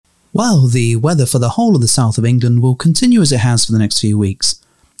Well, the weather for the whole of the south of England will continue as it has for the next few weeks.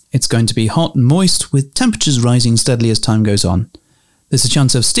 It's going to be hot and moist, with temperatures rising steadily as time goes on. There's a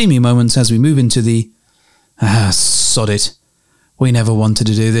chance of steamy moments as we move into the... sod it. We never wanted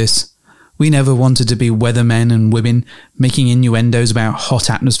to do this. We never wanted to be weathermen and women making innuendos about hot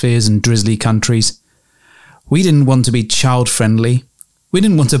atmospheres and drizzly countries. We didn't want to be child-friendly. We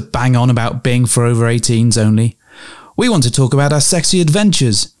didn't want to bang on about being for over 18s only. We want to talk about our sexy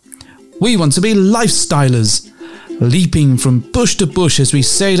adventures. We want to be lifestylers, leaping from bush to bush as we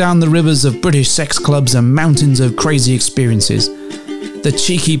sail down the rivers of British sex clubs and mountains of crazy experiences. The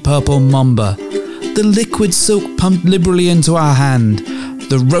cheeky purple mamba, the liquid silk pumped liberally into our hand,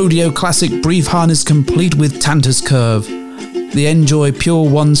 the rodeo classic brief harness complete with Tantus curve, the Enjoy Pure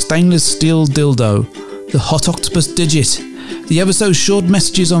One stainless steel dildo, the hot octopus digit, the ever so short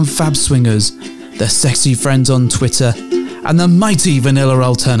messages on Fab Swingers, the sexy friends on Twitter, and the mighty vanilla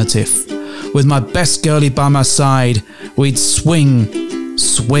alternative. With my best girlie by my side, we'd swing,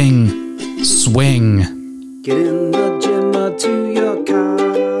 swing, swing. Get in the gym or to your car.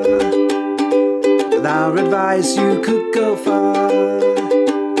 With our advice you could go far.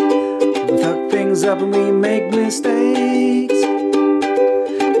 We fuck things up and we make mistakes.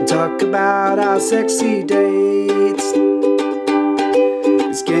 And talk about our sexy dates.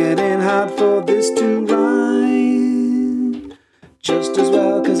 It's getting hard for this to rhyme. Just as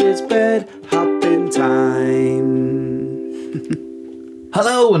well, cause it's bed hopping time.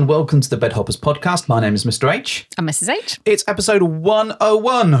 Hello and welcome to the Bed Hoppers podcast. My name is Mr. H. I'm Mrs. H. It's episode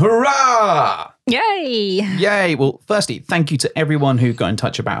 101. Hurrah! Yay! Yay! Well, firstly, thank you to everyone who got in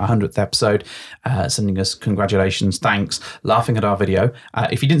touch about our 100th episode, sending us congratulations, thanks, laughing at our video.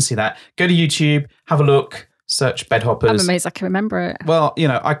 If you didn't see that, go to YouTube, have a look, search Bed Hoppers. I'm amazed I can remember it. Well, you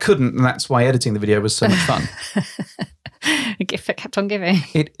know, I couldn't, and that's why editing the video was so much fun. A gift that kept on giving.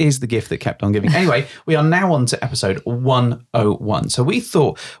 It is the gift that kept on giving. Anyway, we are now on to episode 101. So we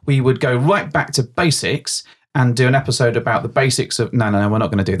thought we would go right back to basics and do an episode about the basics of... No, we're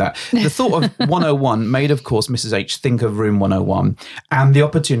not going to do that. The thought of 101 made, of course, Mrs. H think of Room 101 and the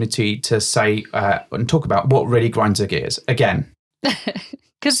opportunity to say and talk about what really grinds her gears. Again.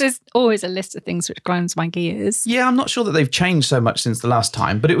 Because there's always a list of things which grinds my gears. Yeah, I'm not sure that they've changed so much since the last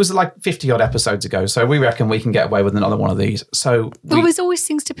time, but it was like 50 odd episodes ago. So we reckon we can get away with another one of these. So Well, there's always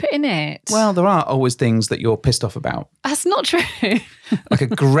things to put in it. Well, there are always things that you're pissed off about. That's not true. Like a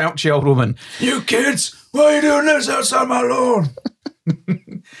grouchy old woman. You kids, why are you doing this outside my lawn?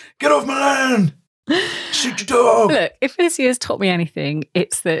 Get off my land. Shoot your dog. Look, if this year's taught me anything,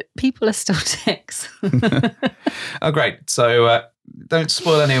 it's that people are still dicks. Oh, great. So don't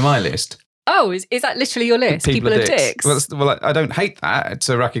spoil any of my list. Oh, is that literally your list? People are dicks. Well, I don't hate that. It's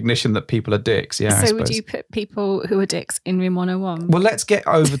a recognition that people are dicks. Yeah. So would you put people who are dicks in Room 101? Well, let's get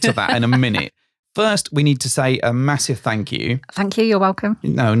over to that in a minute. First, we need to say a massive thank you. Thank you. You're welcome.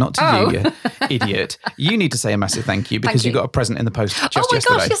 No, not to you, you idiot. You need to say a massive thank you because you got a present in the post just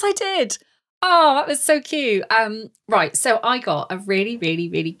yesterday. Oh my gosh, yes, I did. Oh, that was so cute. Right, so I got a really, really,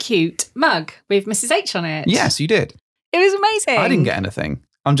 really cute mug with Mrs. H on it. Yes, you did. It was amazing. I didn't get anything.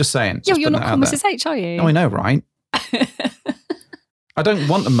 I'm just saying. You're not called Mrs. H, are you? No, I know, right? I don't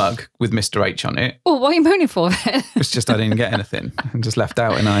want a mug with Mr. H on it. Oh, what are you moaning for then? It's just I didn't get anything. I'm just left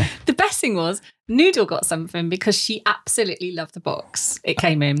out, and I... The best thing was, Noodle got something because she absolutely loved the box it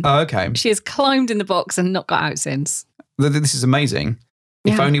came in. Oh, okay. She has climbed in the box and not got out since. This is amazing.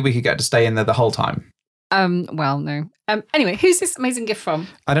 If only we could get to stay in there the whole time. Well, no. Anyway, who's this amazing gift from?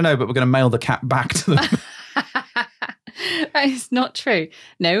 I don't know, but we're going to mail the cat back to them. That is not true.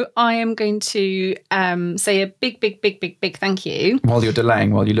 No, I am going to say a big thank you. While you're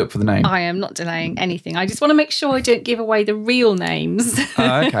delaying, while you look for the name. I am not delaying anything. I just want to make sure I don't give away the real names.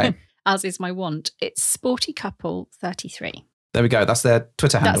 Okay. As is my want. It's Sporty Couple 33. There we go. That's their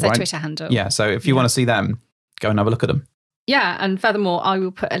Twitter handle, That's their right? Twitter handle. Yeah, so if you want to see them, go and have a look at them. Yeah, and furthermore, I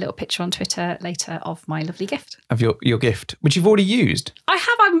will put a little picture on Twitter later of my lovely gift. Of your gift, which you've already used. I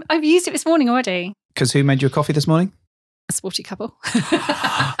have. I've used it this morning already. Because who made you a coffee this morning? A Sporty Couple.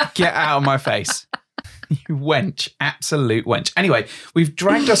 Get out of my face. You wench. Absolute wench. Anyway, we've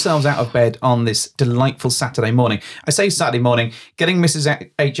dragged ourselves out of bed on this delightful Saturday morning. I say Saturday morning, getting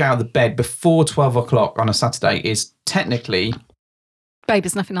Mrs. H out of the bed before 12 o'clock on a Saturday is technically... Babe,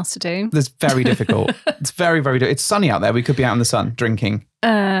 there's nothing else to do. That's very difficult. It's very, very difficult. It's sunny out there. We could be out in the sun drinking.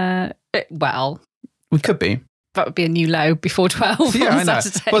 Well... We could be. That would be a new low before 12 yeah, on I know.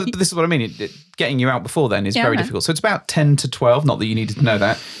 Saturday. Well, this is what I mean. Getting you out before then is very difficult. So it's about 10 to 12. Not that you needed to know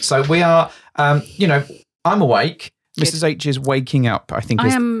that. So we are, I'm awake. Good. Mrs. H is waking up, I think. I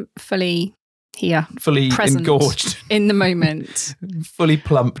am fully here, fully present, engorged, in the moment, fully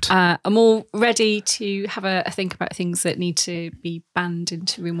plumped. I'm all ready to have a think about things that need to be banned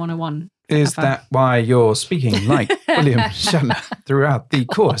into Room 101. Is that why you're speaking like William Shatner throughout the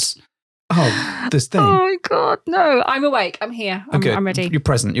course of this thing? Oh my God, no! I'm awake. I'm here. I'm ready. You're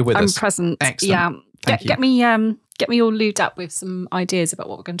present. You're with us. I'm present. Excellent. Yeah. Get me all lubed up with some ideas about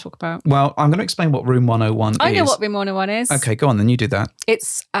what we're going to talk about. Well, I'm going to explain what Room 101 is. I know what Room 101 is. Okay, go on then. You do that.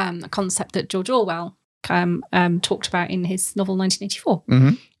 It's a concept that George Orwell talked about in his novel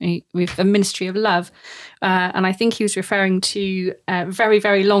 1984 with the Ministry of Love. And I think he was referring to very,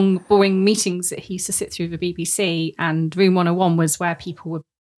 very long, boring meetings that he used to sit through the BBC. And Room 101 was where people were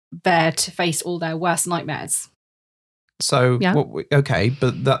there to face all their worst nightmares. So, okay,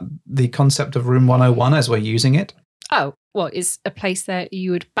 but the concept of Room 101 as we're using it? Oh, well, it's a place that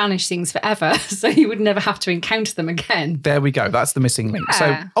you would banish things forever, so you would never have to encounter them again. There we go. That's the missing link.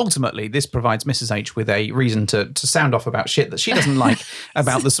 Yeah. So ultimately, this provides Mrs. H with a reason to sound off about shit that she doesn't like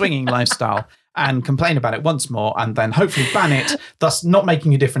about the swinging lifestyle and complain about it once more and then hopefully ban it, thus not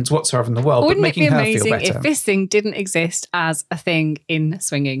making a difference whatsoever in the world, Wouldn't but making her feel better. Wouldn't it be amazing if this thing didn't exist as a thing in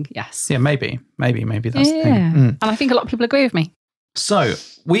swinging? Yes. Yeah, maybe that's the thing. And I think a lot of people agree with me. So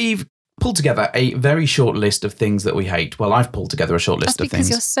we've pulled together a very short list of things that we hate. Well, I've pulled together a short list of things. Because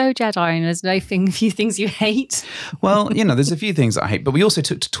you're so Jedi and there's few things you hate. Well, there's a few things that I hate, but we also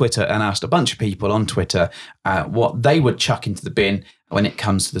took to Twitter and asked a bunch of people on Twitter what they would chuck into the bin when it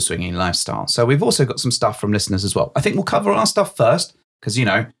comes to the swinging lifestyle. So we've also got some stuff from listeners as well. I think we'll cover our stuff first because,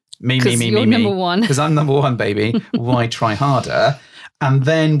 me. Number one. Because I'm number one, baby. Why try harder? And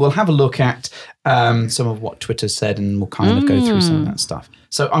then we'll have a look at some of what Twitter said and we'll kind of go through some of that stuff.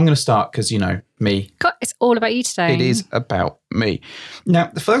 So I'm going to start because, me. God, it's all about you today. It is about me. Now,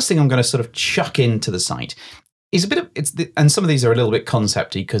 the first thing I'm going to sort of chuck into the site is and some of these are a little bit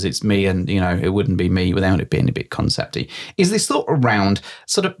concepty because it's me and, it wouldn't be me without it being a bit concepty, is this thought around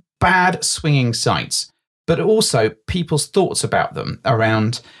sort of bad swinging sites, but also people's thoughts about them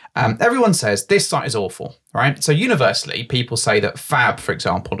around... everyone says this site is awful, right? So universally, people say that Fab, for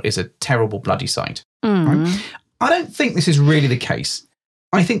example, is a terrible bloody site. Right? I don't think this is really the case.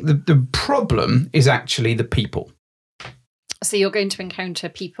 I think the problem is actually the people. So you're going to encounter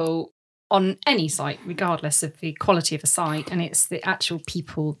people on any site, regardless of the quality of the site, and it's the actual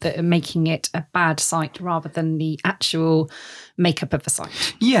people that are making it a bad site rather than the actual makeup of the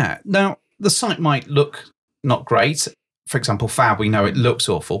site. Yeah. Now, the site might look not great. For example, Fab, we know it looks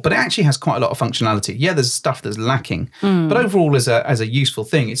awful, but it actually has quite a lot of functionality. Yeah, there's stuff that's lacking, but overall as a useful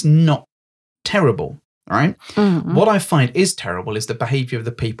thing, it's not terrible, right? What I find is terrible is the behaviour of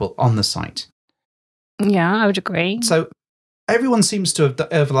the people on the site. Yeah, I would agree. So everyone seems to have,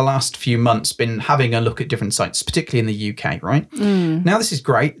 over the last few months, been having a look at different sites, particularly in the UK, right? Now, this is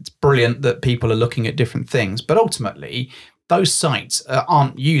great. It's brilliant that people are looking at different things, but ultimately, those sites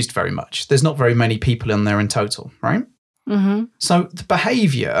aren't used very much. There's not very many people in there in total, right? So the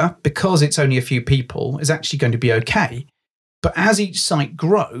behaviour, because it's only a few people, is actually going to be okay. But as each site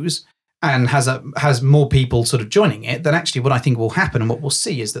grows and has more people sort of joining it, then actually what I think will happen and what we'll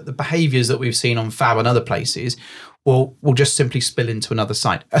see is that the behaviours that we've seen on Fab and other places will just simply spill into another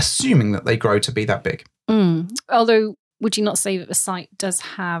site, assuming that they grow to be that big. Although, would you not say that the site does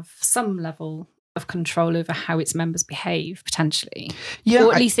have some level of control over how its members behave, potentially? Yeah.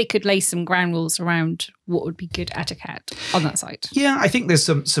 Or at least they could lay some ground rules around what would be good etiquette on that site. Yeah, I think there's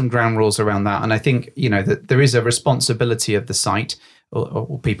some ground rules around that. And I think, that there is a responsibility of the site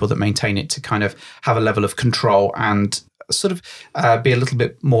or people that maintain it to kind of have a level of control and sort of be a little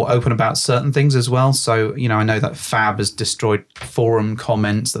bit more open about certain things as well. So, I know that Fab has destroyed forum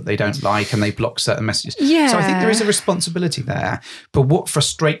comments that they don't like and they block certain messages. Yeah. So I think there is a responsibility there. But what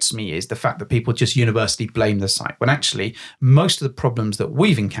frustrates me is the fact that people just universally blame the site when actually most of the problems that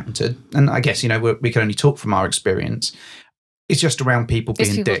we've encountered, and I guess, we can only talk from our experience, it's just around people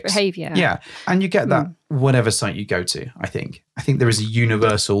being dicks. Behaviour. Yeah. And you get that whatever site you go to, I think. I think there is a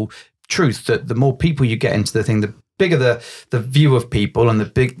universal truth that the more people you get into the thing, the bigger the view of people and the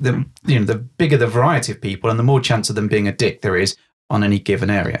bigger the variety of people and the more chance of them being a dick there is on any given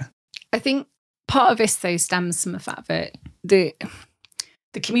area. I think part of this, though, stems from the fact that the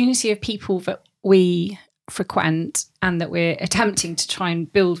community of people that we frequent and that we're attempting to try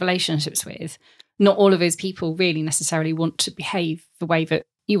and build relationships with, not all of those people really necessarily want to behave the way that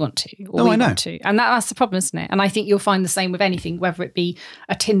you want to or we want to. And that's the problem, isn't it? And I think you'll find the same with anything, whether it be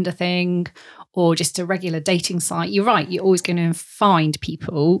a Tinder thing or just a regular dating site. You're right, you're always going to find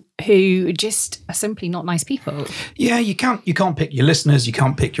people who just are simply not nice people. Yeah, you can't pick your listeners, you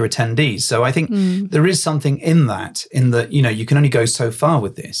can't pick your attendees. So I think there is something in that you can only go so far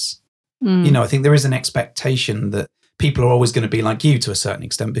with this. You know, I think there is an expectation that people are always going to be like you to a certain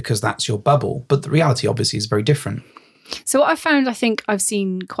extent because that's your bubble. But the reality obviously is very different. So what I found, I think I've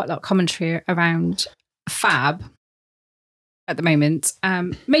seen quite a lot of commentary around fab at the moment,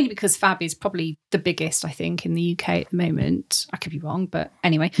 mainly because fab is probably the biggest, I think, in the UK at the moment. I could be wrong, but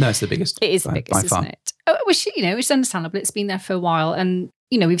anyway. No, it's the biggest. It is the biggest, isn't it? Which, you know, it's understandable. It's been there for a while. And,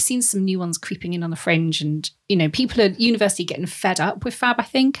 you know, we've seen some new ones creeping in on the fringe. And, you know, people at university getting fed up with fab, I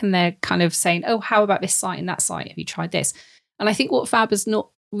think. And they're kind of saying, oh, how about this site and that site? Have you tried this? And I think what fab has not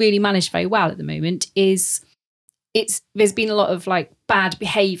really managed very well at the moment is there's been a lot of like bad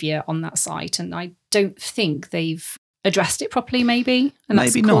behaviour on that site. And I don't think they've addressed it properly, maybe. And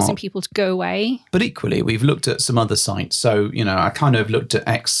that's maybe causing not. people to go away. But equally, we've looked at some other sites. So, you know, I kind of looked at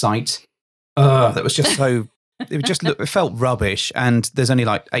X site. That was just so, it felt rubbish. And there's only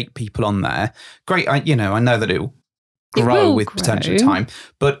like 8 people on there. Great. I know that it will grow with potential time.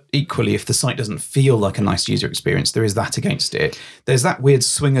 But equally, if the site doesn't feel like a nice user experience, there is that against it. There's that weird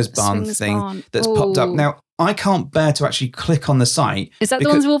swingers barn thing that's popped up. Now, I can't bear to actually click on the site. Is that the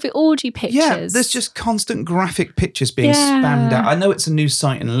ones with all the orgy pictures? Yeah, there's just constant graphic pictures being spammed out. I know it's a new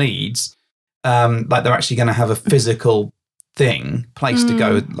site in Leeds. Like they're actually going to have a physical place to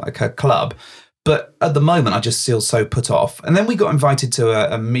go, like a club. But at the moment, I just feel so put off. And then we got invited to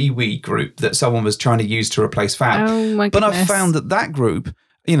a MeWe group that someone was trying to use to replace Fab. Oh my But goodness. I found that group,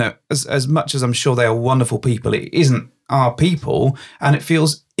 you know, as much as I'm sure they are wonderful people, it isn't our people. And it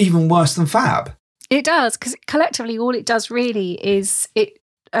feels even worse than Fab. It does, because collectively all it does really is it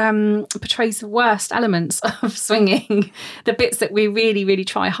portrays the worst elements of swinging, the bits that we really, really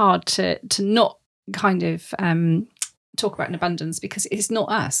try hard to not kind of talk about in abundance because it's not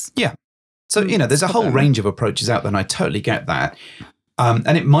us. Yeah. So, you know, there's a whole range of approaches out there, and I totally get that.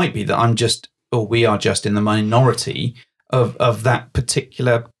 And it might be that we are just in the minority of that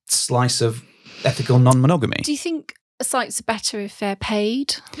particular slice of ethical non-monogamy. Do you think sites are better if they're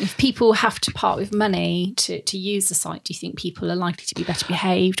paid? If people have to part with money to use the site, do you think people are likely to be better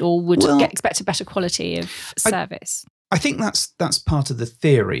behaved or would expect a better quality of service? I think that's part of the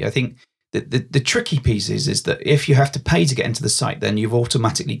theory. I think the tricky piece is that if you have to pay to get into the site, then you've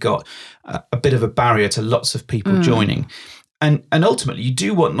automatically got a bit of a barrier to lots of people joining. And ultimately, you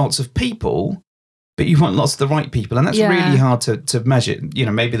do want lots of people, but you want lots of the right people. And that's really hard to measure. You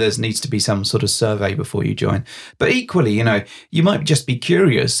know, maybe there needs to be some sort of survey before you join. But equally, you know, you might just be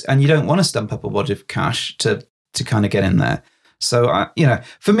curious and you don't want to stump up a wad of cash to kind of get in there. So, you know,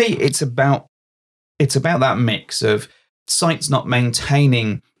 for me, it's about that mix of sites not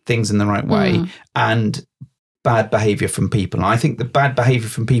maintaining things in the right way and bad behavior from people. And I think the bad behavior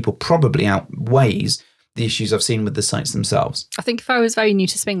from people probably outweighs the issues I've seen with the sites themselves. I think if I was very new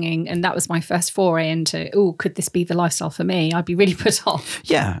to swinging and that was my first foray into, could this be the lifestyle for me? I'd be really put off.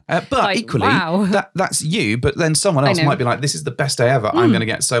 Yeah, but equally, that's you. But then someone else might be like, this is the best day ever. I'm going to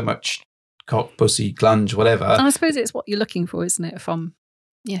get so much cock, pussy, glunge, whatever. And I suppose it's what you're looking for, isn't it? From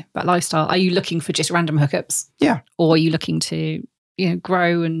that lifestyle. Are you looking for just random hookups? Yeah. Or are you looking to,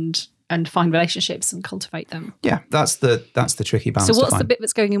 grow and find relationships and cultivate them? Yeah, that's the tricky balance. So what's the bit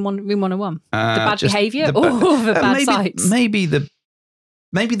that's going in room 101? The bad behaviour or the bad sites? Maybe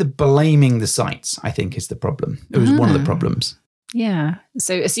the blaming the sites, I think, is the problem. It was one of the problems. Yeah.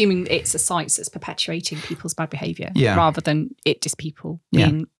 So assuming it's the sites that's perpetuating people's bad behaviour rather than it just people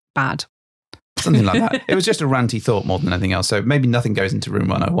being bad. Something like that. It was just a ranty thought more than anything else. So maybe nothing goes into room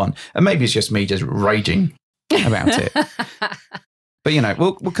 101. And maybe it's just me just raging about it. But, you know,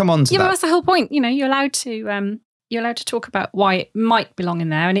 we'll come on to that. Yeah, but that's the whole point. You know, you're allowed to talk about why it might belong in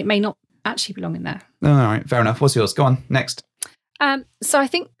there and it may not actually belong in there. All right, fair enough. What's yours? Go on, next. So I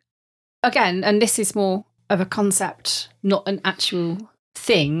think, again, and this is more of a concept, not an actual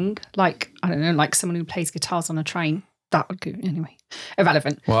thing, like, I don't know, like someone who plays guitars on a train. That would go, anyway,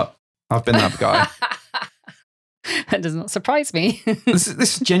 irrelevant. What? I've been that guy. That does not surprise me. This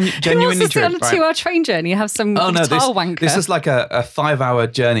is genuinely true. On a 2-hour train journey, have some guitar wanker. This is like a 5-hour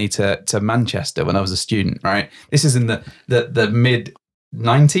journey to Manchester when I was a student, right? This is in the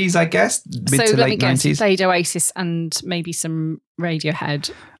mid-90s, I guess, mid to late 90s. Played Oasis and maybe some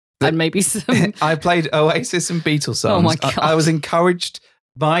Radiohead and maybe some... I played Oasis and Beatles songs. Oh my God. I was encouraged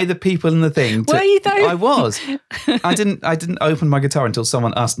by the people in the thing. Were you though? I was. I didn't open my guitar until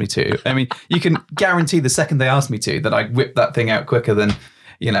someone asked me to. I mean, you can guarantee the second they asked me to that I whipped that thing out quicker than,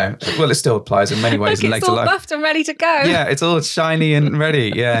 you know, well, it still applies in many ways in later life. It's all buffed and ready to go. Yeah, it's all shiny and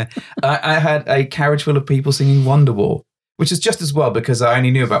ready. Yeah. I had a carriage full of people singing Wonderwall, which is just as well because I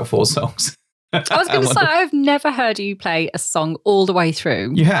only knew about 4 songs. I was going to say, I've never heard you play a song all the way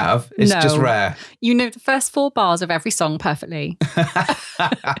through. You have? It's just rare. You know the first 4 bars of every song perfectly.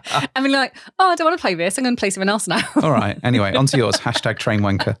 I mean, like, I don't want to play this. I'm going to play something else now. All right. Anyway, on to yours.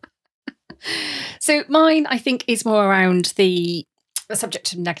 #trainwanker. So mine, I think, is more around the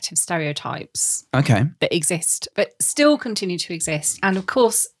subject of negative stereotypes that exist, but still continue to exist. And of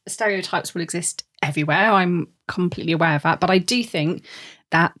course, stereotypes will exist everywhere. I'm completely aware of that. But I do think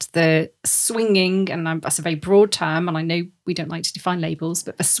that the swinging, and that's a very broad term, and I know we don't like to define labels,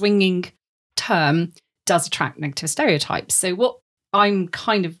 but the swinging term does attract negative stereotypes. So what I'm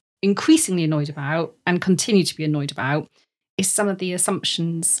kind of increasingly annoyed about and continue to be annoyed about is some of the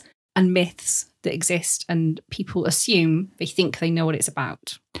assumptions and myths that exist, and people assume they think they know what it's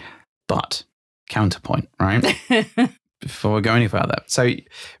about. But counterpoint, right? Before we go any further. So,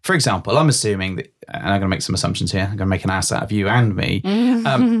 for example, I'm assuming that, and I'm going to make some assumptions here, I'm going to make an ass out of you and me,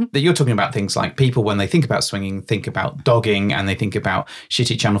 that you're talking about things like people, when they think about swinging, think about dogging, and they think about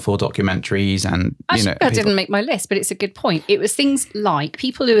shitty Channel 4 documentaries. And actually, I didn't make my list, but it's a good point. It was things like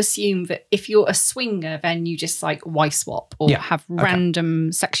people who assume that if you're a swinger, then you just like wife swap or have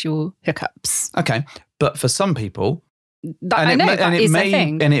random sexual hookups. Okay. But for some people, that is a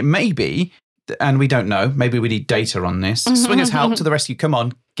thing. And it may be, and we don't know, maybe we need data on this. Swingers help to the rescue. Come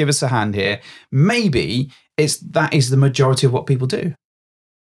on, give us a hand here. Maybe that is the majority of what people do.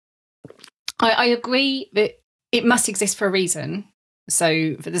 I agree that it must exist for a reason.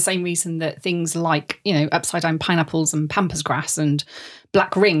 So for the same reason that things like, upside down pineapples and pampas grass and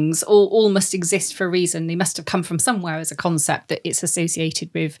black rings all must exist for a reason. They must have come from somewhere as a concept that it's associated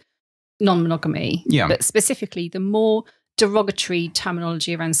with non-monogamy. Yeah. But specifically, the more derogatory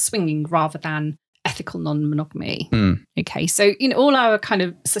terminology around swinging rather than ethical non-monogamy. Okay, so all our kind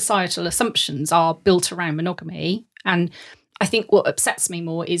of societal assumptions are built around monogamy, and I think what upsets me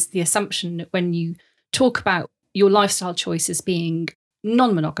more is the assumption that when you talk about your lifestyle choices being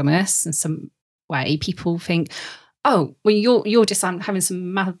non-monogamous in some way, people think, oh, well, you're just having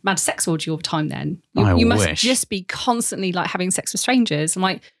some mad sex orgy all the time. Then you must just be constantly like having sex with strangers. I'm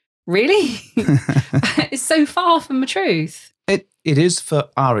like, really? It's so far from the truth. It is for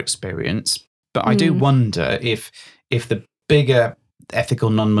our experience, but I do wonder if the bigger ethical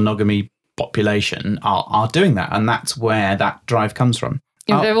non-monogamy population are doing that, and that's where that drive comes from.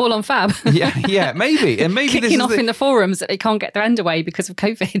 They're all on Fab. yeah, maybe. And maybe kicking off in the forums that they can't get their end away because of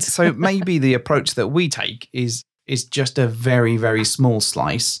COVID. So maybe the approach that we take is just a very, very small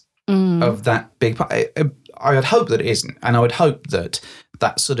slice of that big part. I would hope that it isn't. And I would hope that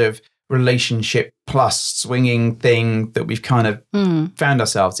sort of relationship plus swinging thing that we've kind of found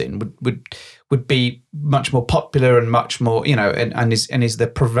ourselves in would be much more popular and much more, and is the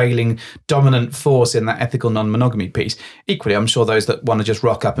prevailing dominant force in that ethical non-monogamy piece. Equally, I'm sure those that want to just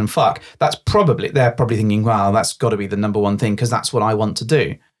rock up and fuck, they're probably thinking, wow, that's got to be the number one thing because that's what I want to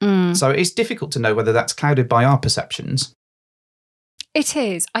do. So it's difficult to know whether that's clouded by our perceptions. It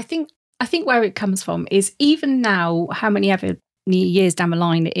is. I think where it comes from is even now, how many years down the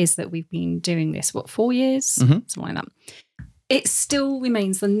line it is that we've been doing this, 4 years? Something like that. It still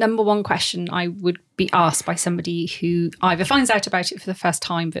remains the number one question I would be asked by somebody who either finds out about it for the first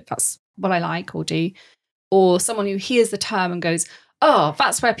time that that's what I like or do, or someone who hears the term and goes, oh,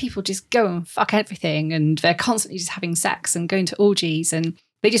 that's where people just go and fuck everything and they're constantly just having sex and going to orgies and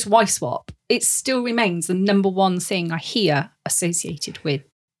they just wife swap. It still remains the number one thing I hear associated with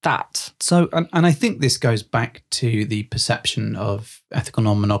that. So, and I think this goes back to the perception of ethical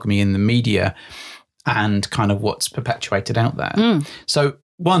non-monogamy in the media and kind of what's perpetuated out there. So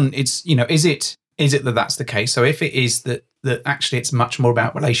one, it's, is it that that's the case? So if it is that actually it's much more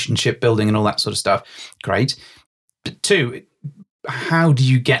about relationship building and all that sort of stuff, great. But two, how do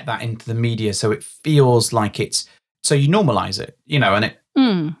you get that into the media so it feels like so you normalize it, and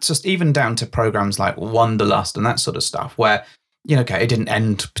it's just even down to programs like Wanderlust and that sort of stuff where, okay, it didn't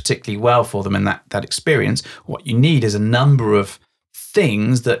end particularly well for them in that experience. What you need is a number of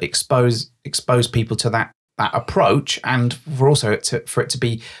things that expose people to that approach, and for it to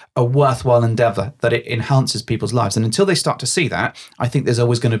be a worthwhile endeavor, that it enhances people's lives. And until they start to see that, I think there's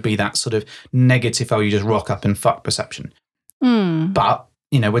always going to be that sort of negative, you just rock up and fuck perception. But,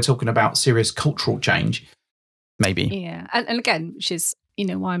 we're talking about serious cultural change, maybe. Yeah. And again, which is,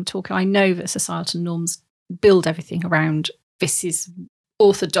 why I'm talking, I know that societal norms build everything around this is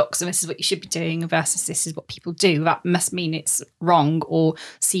orthodox and this is what you should be doing versus this is what people do. That must mean it's wrong or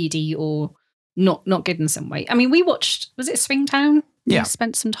seedy or not good in some way. I mean, we watched, was it Swingtown? Yeah. We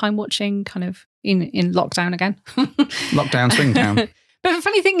spent some time watching kind of in lockdown again. Lockdown Swingtown. But the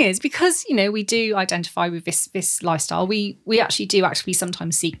funny thing is, because, we do identify with this lifestyle, we actually do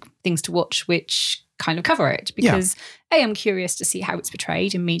sometimes seek things to watch which kind of cover it. Because A, I'm curious to see how it's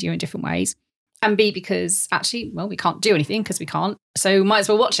portrayed in media in different ways. And B, because actually, well, we can't do anything because we can't. So might as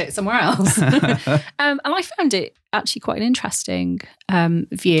well watch it somewhere else. And I found it actually quite an interesting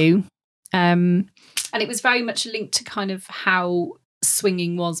view. And it was very much linked to kind of how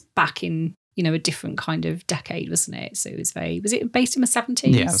swinging was back in, a different kind of decade, wasn't it? So it was it based in the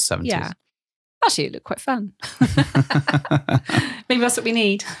 70s? Yeah, 70s. Yeah. Actually, it looked quite fun. Maybe that's what we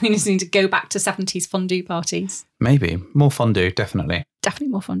need. We just need to go back to 70s fondue parties. Maybe. More fondue, definitely.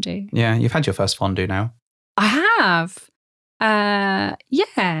 Definitely more fondue. Yeah, you've had your first fondue now. I have.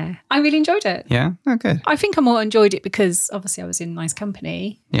 Yeah, I really enjoyed it. Yeah? Oh, good. I think I more enjoyed it because obviously I was in nice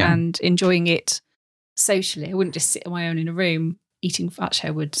company and enjoying it socially. I wouldn't just sit on my own in a room eating. Actually,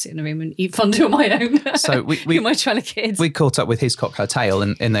 I would sit in a room and eat fondue on my own. So we with my trailer kids. We caught up with his cocktail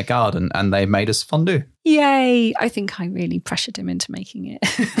in their garden and they made us fondue. Yay. I think I really pressured him into making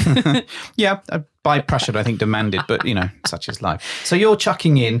it. Yeah, by pressured, I think demanded, but such is life. So you're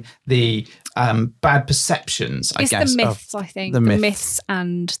chucking in the bad perceptions, I guess. It's the myths, I think. The myths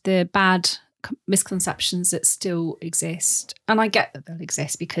and the bad misconceptions that still exist. And I get that they'll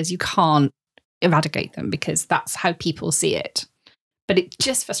exist because you can't eradicate them because that's how people see it. But it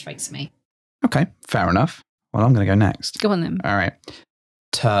just frustrates me. Okay, fair enough. Well, I'm going to go next. Go on then. All right.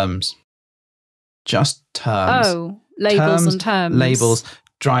 Terms. Just terms. Oh, labels and terms. Labels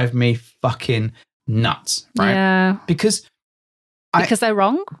drive me fucking nuts, right? Yeah. Because they're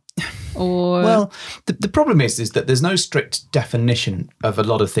wrong? Or well, the problem is that there's no strict definition of a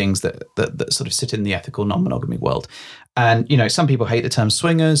lot of things that sort of sit in the ethical non-monogamy world. And, some people hate the term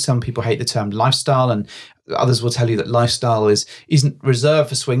swingers, some people hate the term lifestyle, and others will tell you that lifestyle isn't reserved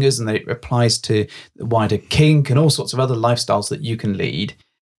for swingers and that it applies to wider kink and all sorts of other lifestyles that you can lead.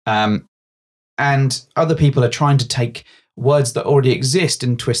 And other people are trying to take words that already exist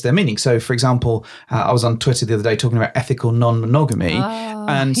and twist their meaning. So, for example, I was on Twitter the other day talking about ethical non-monogamy,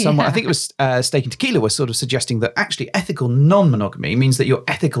 and someone, I think it was Steak and Tequila, was sort of suggesting that actually ethical non-monogamy means that you're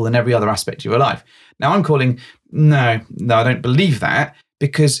ethical in every other aspect of your life. Now, I'm calling, no, I don't believe that,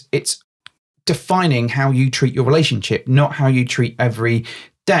 because it's defining how you treat your relationship, not how you treat every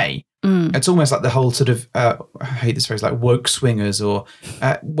day. It's almost like the whole sort of, I hate this phrase, like woke swingers or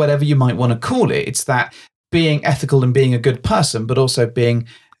whatever you might want to call it. It's that being ethical and being a good person, but also being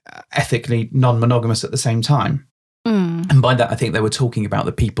ethically non-monogamous at the same time. And by that, I think they were talking about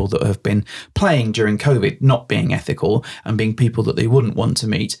the people that have been playing during COVID, not being ethical and being people that they wouldn't want to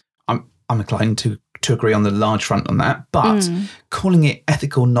meet. I'm inclined to agree on the large front on that. But calling it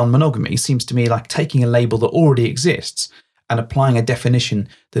ethical non-monogamy seems to me like taking a label that already exists and applying a definition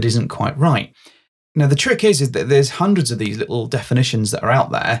that isn't quite right. Now, the trick is that there's hundreds of these little definitions that are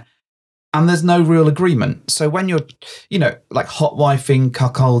out there, and there's no real agreement. So when you're, like hot wifing,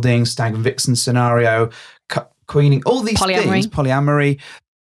 cuckolding, stag and vixen scenario, queening, all these things, polyamory,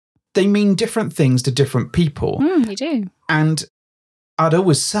 they mean different things to different people. They do. And I'd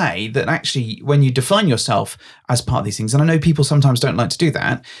always say that actually when you define yourself as part of these things, and I know people sometimes don't like to do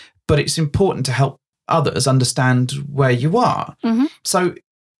that, but it's important to help others understand where you are. So,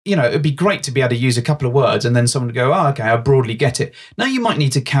 it'd be great to be able to use a couple of words and then someone to go, oh, okay, I broadly get it. Now you might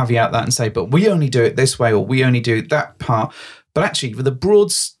need to caveat that and say, but we only do it this way, or we only do that part. But actually, with the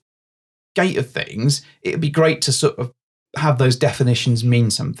broad gate of things, it'd be great to sort of have those definitions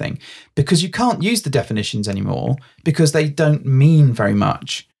mean something, because you can't use the definitions anymore because they don't mean very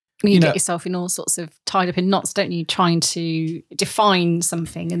much. You get yourself in all sorts of tied up in knots, don't you, trying to define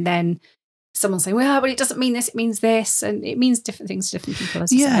something, and then someone saying, well, but it doesn't mean this, it means this, and it means different things to different people.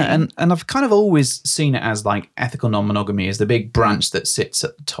 And I've kind of always seen it as like ethical non-monogamy is the big branch that sits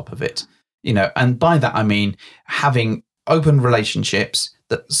at the top of it, and by that I mean having open relationships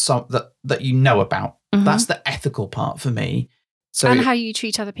that about. That's the ethical part for me. So, and how you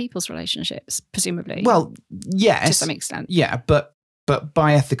treat other people's relationships, presumably. Well, yes, to some extent. Yeah, but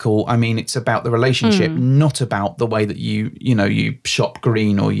by ethical, I mean it's about the relationship, not about the way that you shop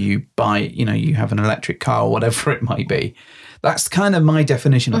green or you buy, you have an electric car or whatever it might be. That's kind of my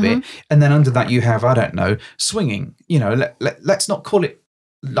definition of it. And then under that you have, I don't know, swinging. Let's not call it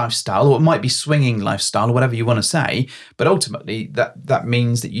lifestyle, or it might be swinging lifestyle or whatever you want to say, but ultimately that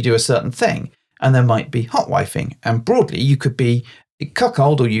means that you do a certain thing. And there might be hot wifing, and broadly you could be a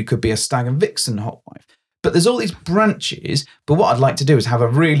cuckold or you could be a stag and vixen hot wife. But there's all these branches, but what I'd like to do is have a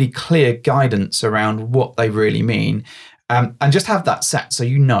really clear guidance around what they really mean, and just have that set so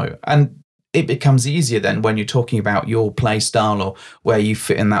and it becomes easier then when you're talking about your play style or where you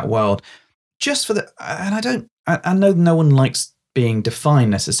fit in that world. Just for and I know no one likes being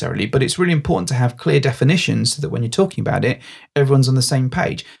defined necessarily, but it's really important to have clear definitions so that when you're talking about it, everyone's on the same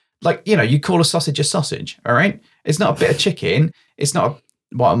page. Like, you call a sausage, all right? It's not a bit of chicken. It's not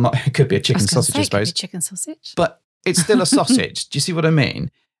it could be a chicken sausage, I suppose. It could be chicken sausage. But it's still a sausage. Do you see what I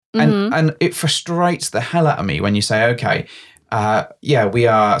mean? And it frustrates the hell out of me when you say, okay, we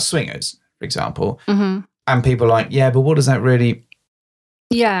are swingers, for example. And people are like, yeah, but what does that really...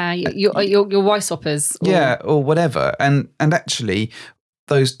 Yeah, your wife swappers. Or whatever. And actually,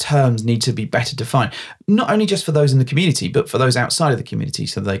 those terms need to be better defined, not only just for those in the community, but for those outside of the community,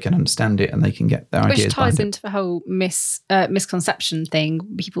 so they can understand it and they can get their ideas. Which ties into the whole misconception thing.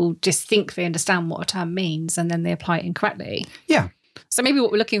 People just think they understand what a term means and then they apply it incorrectly. Yeah. So maybe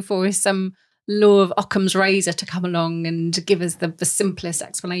what we're looking for is some law of Occam's razor to come along and give us the simplest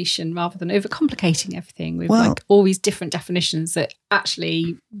explanation rather than overcomplicating everything with like all these different definitions that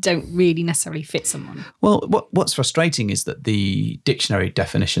actually don't really necessarily fit someone. Well, what's frustrating is that the dictionary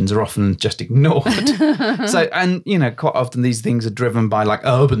definitions are often just ignored. And quite often these things are driven by like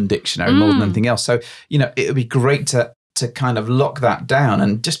Urban Dictionary more than anything else. So, it would be great to kind of lock that down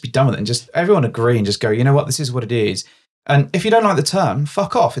and just be done with it and just everyone agree and just go, you know what, this is what it is. And if you don't like the term,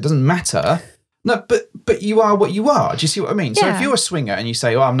 fuck off. It doesn't matter. No, but you are what you are. Do you see what I mean? Yeah. So if you're a swinger and you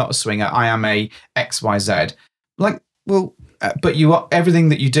say, oh, I'm not a swinger, I am a XYZ, like, well, but you are, everything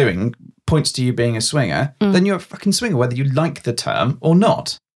that you're doing points to you being a swinger, then you're a fucking swinger, whether you like the term or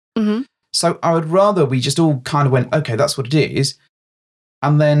not. So I would rather we just all kind of went, okay, that's what it is,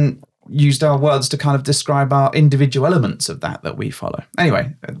 and then used our words to kind of describe our individual elements of that we follow.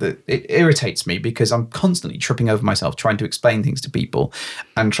 Anyway, it irritates me because I'm constantly tripping over myself trying to explain things to people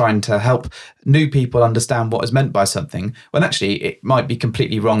and trying to help new people understand what is meant by something when actually it might be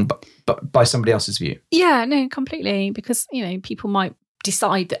completely wrong but by somebody else's view. Yeah, no, completely. Because, people might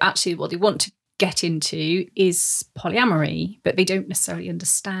decide that actually what they want to get into is polyamory, but they don't necessarily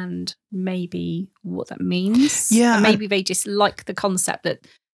understand maybe what that means. Yeah. And maybe they just like the concept that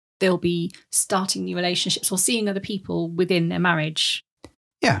they'll be starting new relationships or seeing other people within their marriage.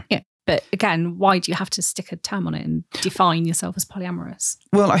 Yeah. Yeah. But again, why do you have to stick a term on it and define yourself as polyamorous?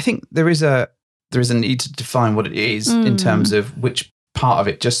 Well, I think there is a need to define what it is in terms of which part of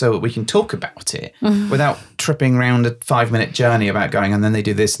it, just so that we can talk about it without tripping around a 5-minute journey about going, and then they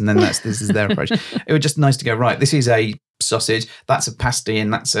do this, and then this is their approach. It would just nice to go, right, this is a sausage, that's a pasty,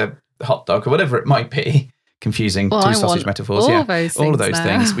 and that's a hot dog, or whatever it might be. Confusing, two sausage metaphors. All of those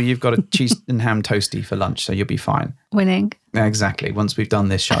things. But you've got a cheese and ham toasty for lunch, so you'll be fine. Winning. Exactly. Once we've done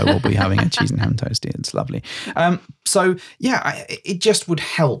this show, we'll be having a cheese and ham toasty. It's lovely. It just would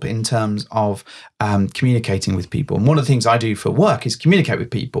help in terms of communicating with people. And one of the things I do for work is communicate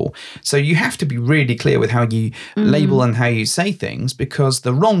with people. So you have to be really clear with how you label and how you say things, because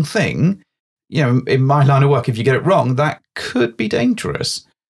the wrong thing, in my line of work, if you get it wrong, that could be dangerous.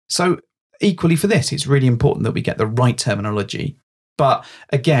 So equally for this, it's really important that we get the right terminology. But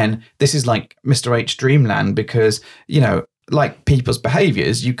again, this is like Mr. H Dreamland, because, like people's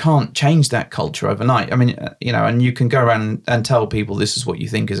behaviors, you can't change that culture overnight. I mean, and you can go around and tell people this is what you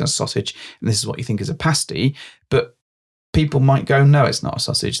think is a sausage and this is what you think is a pasty, but people might go, no, it's not a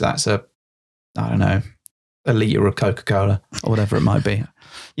sausage. That's a liter of Coca-Cola or whatever it might be.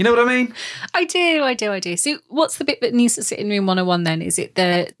 You know what I mean? I do. So what's the bit that needs to sit in room 101 then? Is it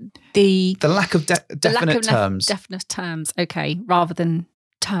the lack of definite terms? Definite terms, okay, rather than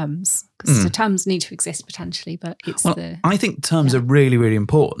terms. Because the terms need to exist potentially, but I think terms are really, really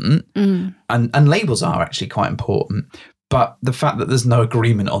important, and labels are actually quite important. But the fact that there's no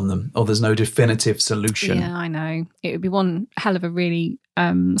agreement on them, or there's no definitive solution. Yeah, I know. It would be one hell of a really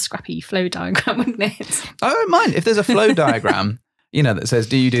scrappy flow diagram, wouldn't it? I don't mind if there's a flow diagram, that says,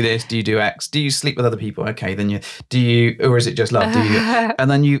 do you do this? Do you do X? Do you sleep with other people? Okay, then or is it just love? Do you?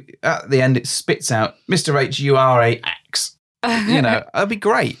 And then at the end, it spits out, Mr. H, you are a X. That'd be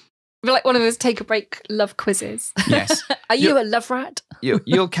great. Like one of those take a break love quizzes. Yes. Are you a love rat?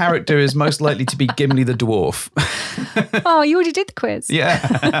 Your character is most likely to be Gimli the dwarf. Oh, you already did the quiz.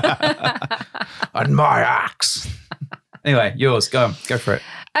 Yeah. And my axe. Anyway, yours. Go for it.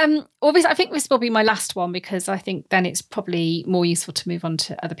 Obviously, I think this will be my last one, because I think then it's probably more useful to move on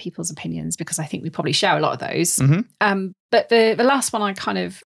to other people's opinions, because I think we probably share a lot of those. But the last one I kind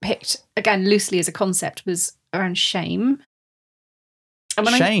of picked, again, loosely as a concept, was around shame.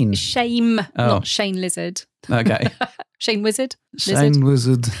 Shane? Shame, not Shane Lizard. Okay. Shane Wizard? Shane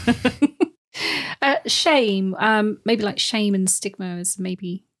Wizard. Shame, maybe like shame and stigma as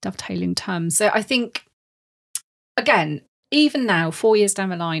maybe dovetailing terms. So I think, again, even now, 4 years down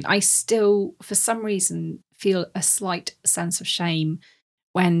the line, I still, for some reason, feel a slight sense of shame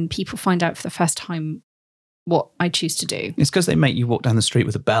when people find out for the first time what I choose to do. It's because they make you walk down the street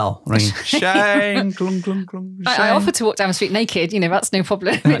with a bell ringing. Shame, glung, glung, glung, shame. I offer to walk down the street naked, that's no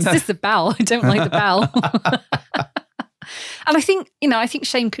problem. It's just the bell. I don't like the bell. And I think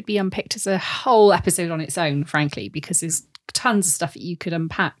shame could be unpicked as a whole episode on its own, frankly, because there's tons of stuff that you could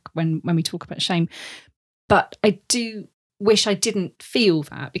unpack when we talk about shame. But I do wish I didn't feel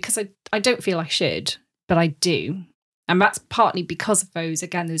that, because I don't feel I should, but I do. And that's partly because of those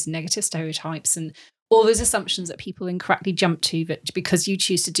negative stereotypes and all those assumptions that people incorrectly jump to, that because you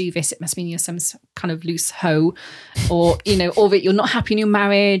choose to do this, it must mean you're some kind of loose hoe, or, or that you're not happy in your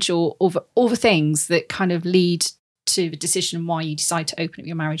marriage, or all the things that kind of lead to the decision why you decide to open up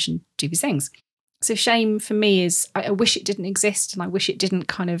your marriage and do these things. So shame for me is, I wish it didn't exist, and I wish it didn't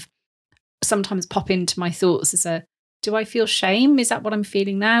kind of sometimes pop into my thoughts as do I feel shame? Is that what I'm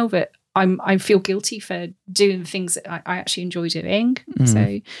feeling now? That I feel guilty for doing the things that I actually enjoy doing.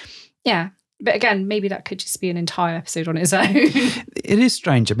 So yeah. But again, maybe that could just be an entire episode on its own. It is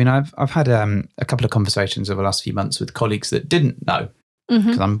strange. I mean, I've had a couple of conversations over the last few months with colleagues that didn't know,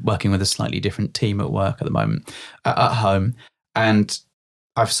 because I'm working with a slightly different team at work at the moment, at home, and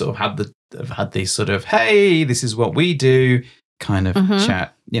I've sort of had these sort of, hey, this is what we do kind of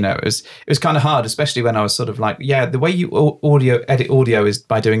chat. It was kind of hard, especially when I was sort of like, yeah, the way you edit audio is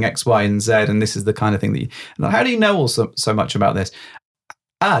by doing X, Y, and Z, and this is the kind of thing that how do you know so much about this?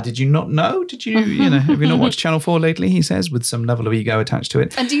 Did you not know? Did you, have you not watched Channel 4 lately, he says, with some level of ego attached to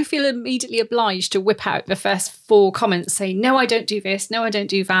it. And do you feel immediately obliged to whip out the first 4 comments saying, no, I don't do this, no, I don't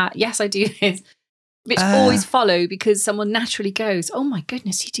do that, yes, I do this, which always follow because someone naturally goes, oh my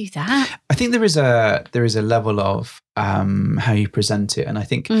goodness, you do that? I think there is a level of how you present it. And I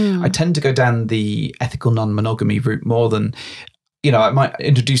think I tend to go down the ethical non-monogamy route more than, I might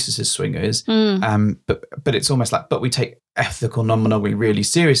introduce us as swingers, but it's almost like, but we take ethical non-monogamy really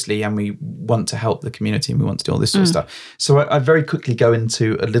seriously, and we want to help the community, and we want to do all this sort of stuff. So I very quickly go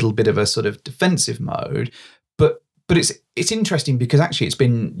into a little bit of a sort of defensive mode, but it's interesting because actually it's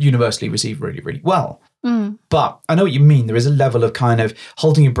been universally received really, really well. But I know what you mean. There is a level of kind of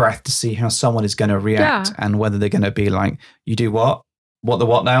holding your breath to see how someone is going to react, and whether they're going to be like, you do what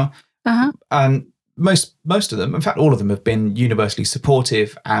now? And most of them, in fact, all of them have been universally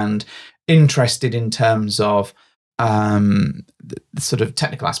supportive and interested in terms of the sort of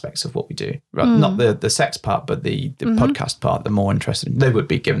technical aspects of what we do. Right? Not the sex part, but the podcast part. They're more interested in. They would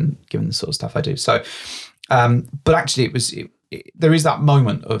be given the sort of stuff I do. So, but actually, there is that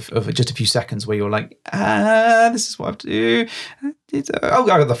moment of just a few seconds where you're like, this is what I have to do. I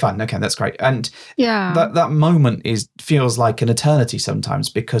got the fun. Okay, that's great. And that moment feels like an eternity sometimes,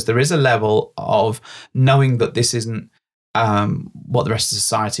 because there is a level of knowing that this isn't what the rest of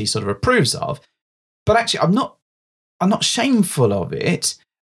society sort of approves of. But actually, I'm not shameful of it.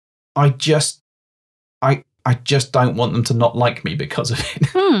 I just don't want them to not like me because of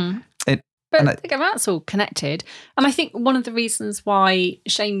it. But again, that's all connected. And I think one of the reasons why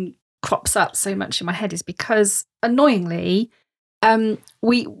shame crops up so much in my head is because, annoyingly,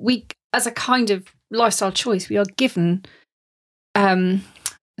 we as a kind of lifestyle choice, we are given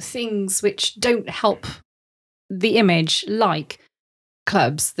things which don't help the image, like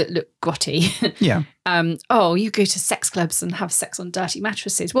clubs that look grotty. Yeah. You go to sex clubs and have sex on dirty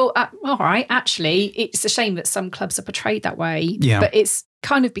mattresses. Well, all right, actually, it's a shame that some clubs are portrayed that way. Yeah. But it's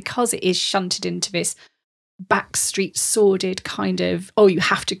kind of because it is shunted into this backstreet sordid kind of, you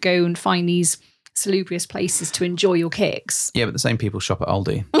have to go and find these salubrious places to enjoy your kicks. Yeah, but the same people shop at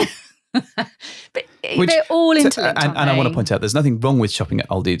Aldi. But they're all interlinked, and I want to point out, there's nothing wrong with shopping at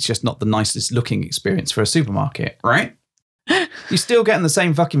Aldi. It's just not the nicest looking experience for a supermarket, right? You're still getting the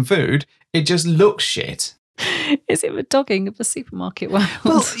same fucking food. It just looks shit. Is it the dogging of the supermarket world?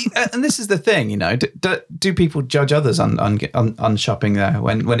 Well, and this is the thing, do people judge others on shopping there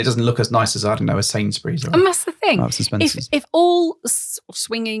when it doesn't look as nice as, I don't know, a Sainsbury's or and that's the thing. If all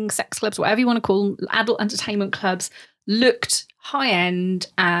swinging sex clubs, whatever you want to call them, adult entertainment clubs, looked high end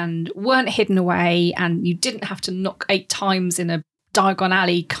and weren't hidden away, and you didn't have to knock 8 times in a Diagon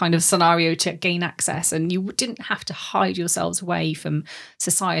Alley kind of scenario to gain access, and you didn't have to hide yourselves away from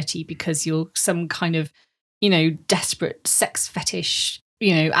society because you're some kind of desperate sex fetish,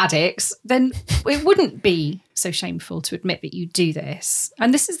 addicts, then it wouldn't be so shameful to admit that you do this.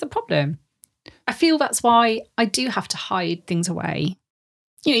 And this is the problem. I feel that's why I do have to hide things away.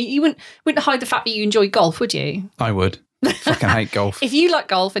 You wouldn't hide the fact that you enjoy golf, would you? I would. Fucking hate golf. If you like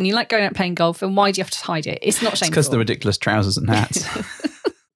golf and you like going out playing golf, then why do you have to hide it? It's not shameful. It's because the ridiculous trousers and hats.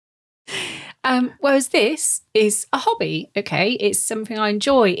 Whereas this is a hobby, okay? It's something I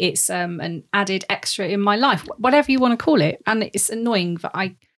enjoy. It's an added extra in my life, whatever you want to call it. And it's annoying that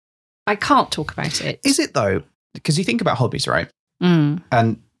I I can't talk about it. Is it though? Because you think about hobbies, right? Mm.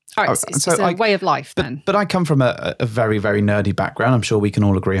 And all right, it's a way of life then. But I come from a very, very nerdy background. I'm sure we can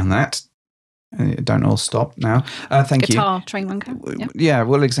all agree on that. Don't all stop now. Thank you. Guitar, train wanker. Yeah,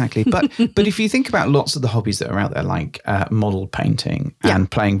 well, exactly. But if you think about lots of the hobbies that are out there, like model painting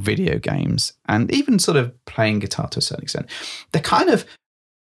and playing video games and even sort of playing guitar to a certain extent,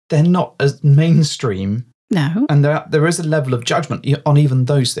 they're not as mainstream. No. And there is a level of judgment on even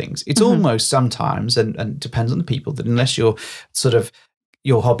those things. It's almost sometimes, and depends on the people, that unless you're sort of,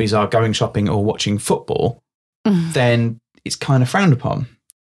 your hobbies are going shopping or watching football, then it's kind of frowned upon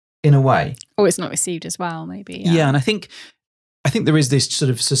in a way. Or it's not received as well, maybe. Yeah, and I think there is this sort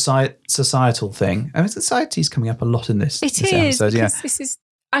of societal thing. I mean, society's coming up a lot in this. It is. Episode, this is,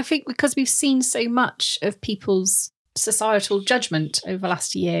 I think, because we've seen so much of people's societal judgment over the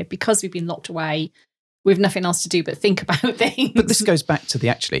last year, because we've been locked away with nothing else to do but think about things. But this goes back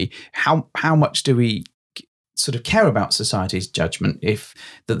to how much do we sort of care about society's judgment if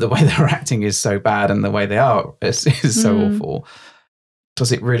the way they're acting is so bad and the way they are is so awful?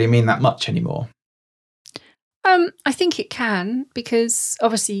 Does it really mean that much anymore? I think it can, because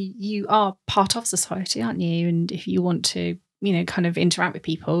obviously you are part of society, aren't you? And if you want to, kind of interact with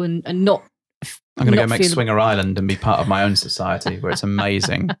people and not... I'm going to go make Swinger Island and be part of my own society where it's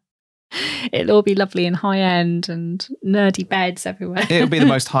amazing. It'll all be lovely and high end and nerdy beds everywhere. It'll be the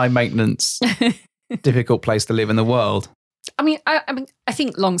most high maintenance, difficult place to live in the world. I mean, I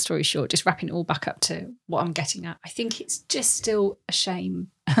think, long story short, just wrapping it all back up to what I'm getting at, I think it's just still a shame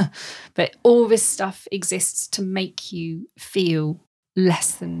that all this stuff exists to make you feel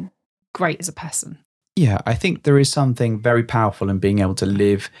less than great as a person. Yeah, I think there is something very powerful in being able to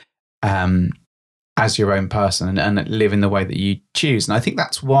live as your own person and live in the way that you choose. And I think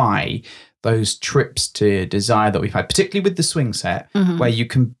that's why those trips to Desire that we've had, particularly with the swing set, where you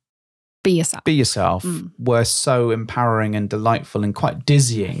can be yourself, were so empowering and delightful and quite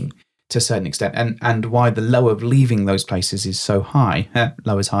dizzying to a certain extent. And why the low of leaving those places is so high.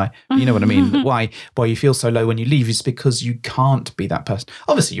 Low is high. You know what I mean? Why you feel so low when you leave is because you can't be that person.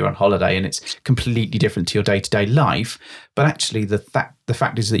 Obviously, you're on holiday and it's completely different to your day-to-day life. But actually, the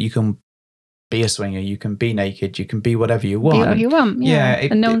fact is that you can be a swinger, you can be naked, you can be whatever you want. Be whatever you want, yeah.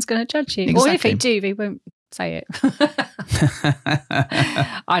 And no one's going to judge you. Exactly. Or if they do, they won't say it.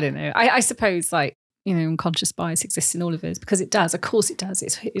 I don't know. I suppose, unconscious bias exists in all of us, because it does. Of course it does.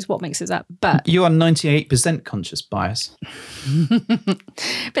 It's what makes us up. But you are 98% conscious bias.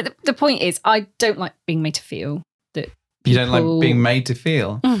 But the point is, I don't like being made to feel that You don't like being made to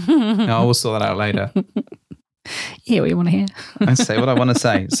feel? No, we'll sort that out later. Hear what you want to hear. I say what I want to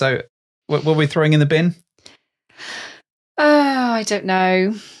say. So, what were we throwing in the bin? I don't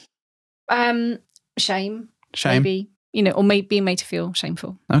know. Shame. Maybe. Or being made to feel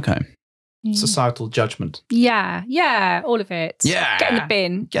shameful. Okay. Societal judgment. Yeah, all of it. Yeah. Get in the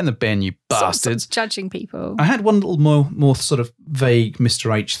bin. Get in the bin, you bastards. Stop judging people. I had one little more sort of vague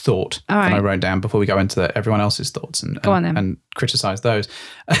Mr. H thought that I wrote down before we go into everyone else's thoughts and criticise those,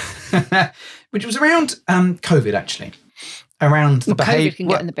 which was around COVID, actually. Around the behaviour. COVID can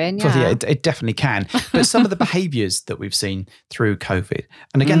get in the bin, yeah. It definitely can. But some of the behaviours that we've seen through COVID.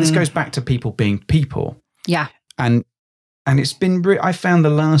 And again, this goes back to people being people. Yeah. And it's been, I found the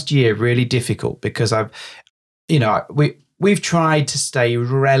last year really difficult because we've tried to stay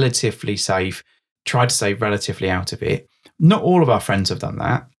relatively safe, tried to stay relatively out of it. Not all of our friends have done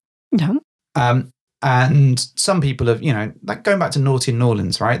that. No. And some people have, like going back to Naughty in New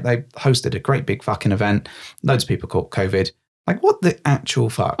Orleans, right? They hosted a great big fucking event. Loads of people caught COVID. Like, what the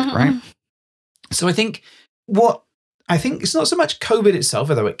actual fuck, right? So I think it's not so much COVID itself,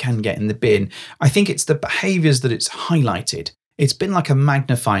 although it can get in the bin. I think it's the behaviours that it's highlighted. It's been like a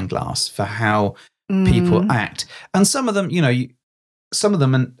magnifying glass for how people act. And some of them, some of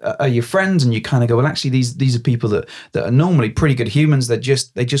them are your friends, and you kind of go, well, actually, these are people that are normally pretty good humans. They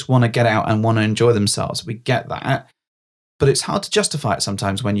just want to get out and want to enjoy themselves. We get that. But it's hard to justify it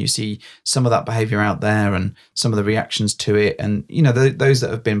sometimes when you see some of that behaviour out there and some of the reactions to it. And, those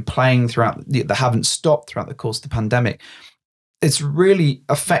that have been playing that haven't stopped throughout the course of the pandemic, it's really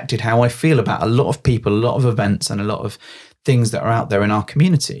affected how I feel about a lot of people, a lot of events and a lot of things that are out there in our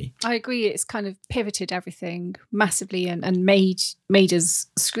community. I agree. It's kind of pivoted everything massively and made us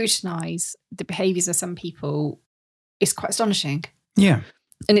scrutinise the behaviours of some people. It's quite astonishing. Yeah.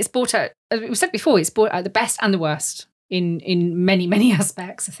 And it's brought out, as we said before, it's brought out the best and the worst in many, many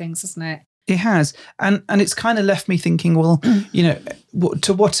aspects of things, hasn't it? It has. And it's kind of left me thinking, well,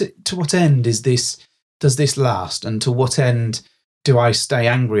 to what end does this last? And to what end do I stay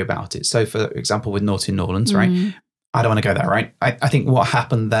angry about it? So, for example, with Naughty in New Orleans, right? I don't want to go there, right? I think what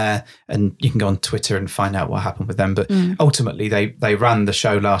happened there, and you can go on Twitter and find out what happened with them, but ultimately they ran the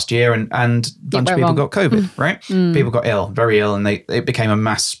show last year and a bunch of people got COVID, right? People got ill, very ill, and it became a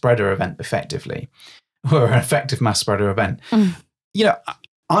mass spreader event effectively, or an effective mass spreader event. You know,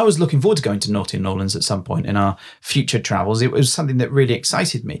 I was looking forward to going to Naughty New Orleans at some point in our future travels. It was something that really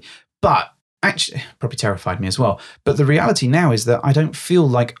excited me, but actually probably terrified me as well. But the reality now is that I don't feel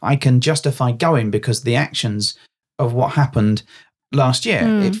like I can justify going because of the actions of what happened last year.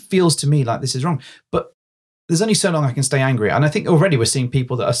 It feels to me like this is wrong. But there's only so long I can stay angry. And I think already we're seeing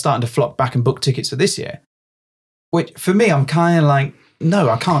people that are starting to flock back and book tickets for this year, which for me, I'm kind of like, no,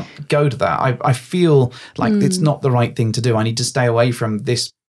 I can't go to that. I feel like it's not the right thing to do. I need to stay away from this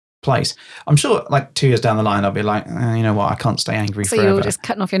place. I'm sure like 2 years down the line, I'll be like, you know what, I can't stay angry forever. So you're just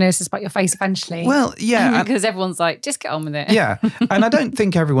cutting off your nose to spite your face eventually. Well, yeah. Because everyone's like, just get on with it. Yeah. And I don't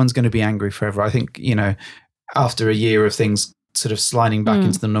think everyone's going to be angry forever. I think, you know, after a year of things sort of sliding back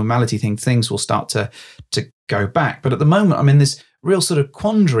into the normality thing, things will start to go back. But at the moment, I'm in this real sort of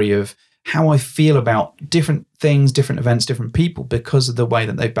quandary of how I feel about different things, different events, different people because of the way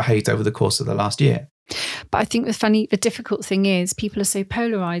that they've behaved over the course of the last year. But I think the difficult thing is people are so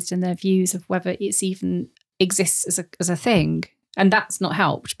polarised in their views of whether it's even exists as a thing. And that's not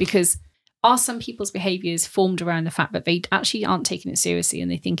helped because are some people's behaviours formed around the fact that they actually aren't taking it seriously and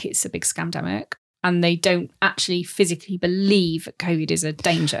they think it's a big scamdemic and they don't actually physically believe that COVID is a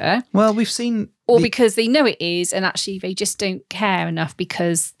danger? Well, we've seen... Or because they know it is and actually they just don't care enough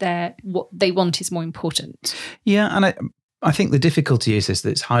because what they want is more important. Yeah, and I think the difficulty is that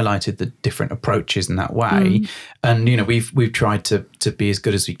it's highlighted the different approaches in that way. And, you know, we've tried to be as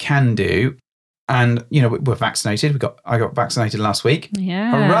good as we can do. And, you know, we're vaccinated. I got vaccinated last week. Yeah.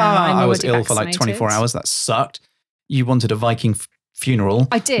 Hurrah! I was ill for like 24 hours. That sucked. You wanted a Viking funeral.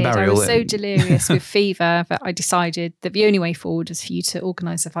 I did. I was so delirious with fever that I decided that the only way forward was for you to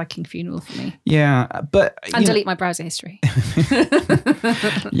organise a Viking funeral for me. Yeah, but... And delete my browser history.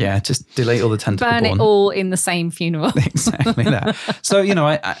 Yeah, just delete all the tentacle Burn porn. it all in the same funeral. Exactly that. So, you know,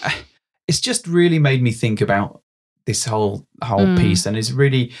 I it's just really made me think about this whole piece, and it's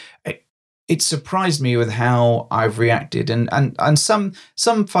really... It surprised me with how I've reacted, and some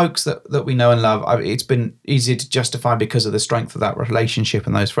folks that we know and love, it's been easier to justify because of the strength of that relationship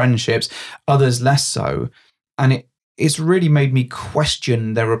and those friendships. Others less so, and it's really made me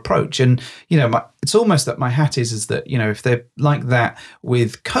question their approach. And you know, it's almost that my hat is that, you know, if they're like that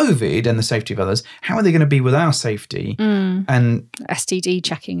with COVID and the safety of others, how are they going to be with our safety and STD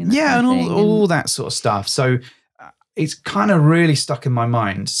checking and and all that sort of stuff? So. It's kind of really stuck in my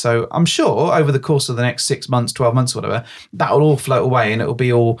mind. So I'm sure over the course of the next 6 months, 12 months, whatever, that will all float away and it will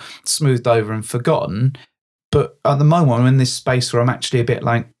be all smoothed over and forgotten. But at the moment, I'm in this space where I'm actually a bit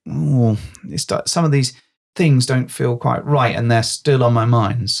like, some of these things don't feel quite right and they're still on my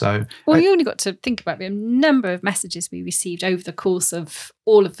mind. So, well, you only got to think about the number of messages we received over the course of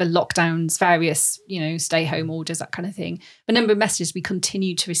all of the lockdowns, various, you know, stay home orders, that kind of thing. The number of messages we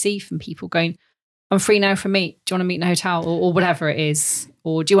continue to receive from people going, I'm free now for meet. Do you want to meet in a hotel or whatever it is?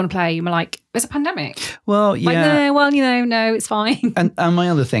 Or do you want to play? And we're like, there's a pandemic. Well, yeah. Like, no, well, you know, no, it's fine. And my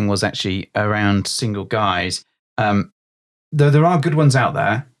other thing was actually around single guys. Though there are good ones out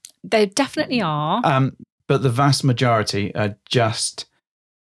there. There definitely are. But the vast majority are just,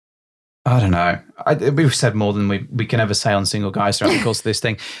 I don't know. We've said more than we can ever say on single guys throughout the course of this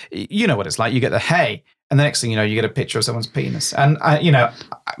thing. You know what it's like. You get the hey. And the next thing you know, you get a picture of someone's penis. And, you know,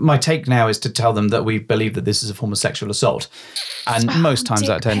 my take now is to tell them that we believe that this is a form of sexual assault. And most times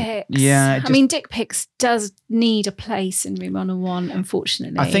out of 10. Yeah. I mean, dick pics does need a place in Room 101,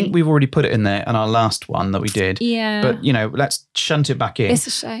 unfortunately. I think we've already put it in there in our last one that we did. Yeah. But, you know, let's shunt it back in. It's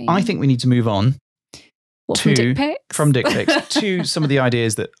a shame. I think we need to move on. From dick pics? From dick pics to some of the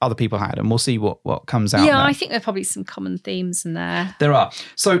ideas that other people had. And we'll see what comes out. Yeah, I think there are probably some common themes in there. There are.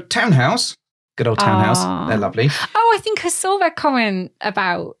 So, Townhouse. Good old Townhouse. They're lovely. Oh, I think I saw their comment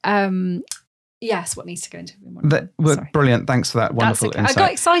about, yes, what needs to go into room. Brilliant. Thanks for that wonderful insight. I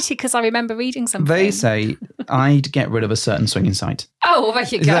got excited because I remember reading something. They say I'd get rid of a certain swinging site. Oh, well, there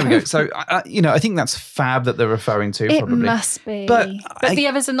you go. There we go. So, you know, I think that's fab that they're referring to. Probably. It must be. But the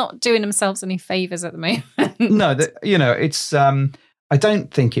others are not doing themselves any favours at the moment. No, you know, it's, I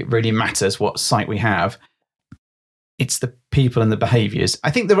don't think it really matters what site we have. It's the people and the behaviours. I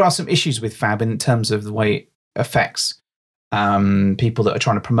think there are some issues with Fab in terms of the way it affects people that are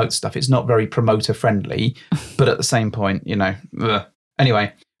trying to promote stuff. It's not very promoter friendly, but at the same point, you know.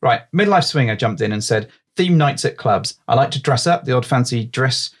 Anyway, right. Midlife Swinger jumped in and said, theme nights at clubs. I like to dress up. The odd fancy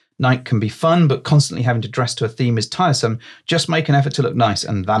dress night can be fun, but constantly having to dress to a theme is tiresome. Just make an effort to look nice,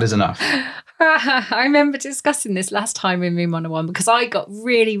 and that is enough. I remember discussing this last time in Room 101 because I got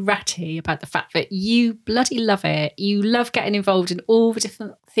really ratty about the fact that you bloody love it. You love getting involved in all the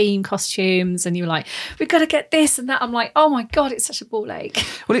different theme costumes and you're like, we've got to get this and that. I'm like, oh my God, it's such a ball ache.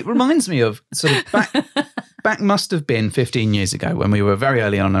 Well, it reminds me of sort of back must have been 15 years ago when we were very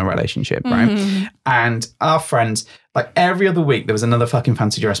early on in our relationship, right? Mm. And our friends, like every other week, there was another fucking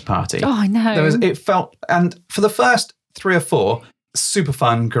fancy dress party. Oh, I know. It felt, and for the first 3 or 4, super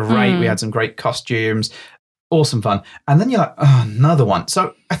fun, great. We had some great costumes, awesome fun. And then you're like, oh, another one.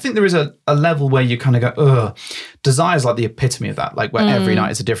 So I think there is a level where you kind of go, ugh. Desire's like the epitome of that, like where every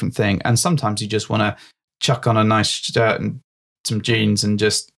night is a different thing. And sometimes you just want to chuck on a nice shirt and some jeans and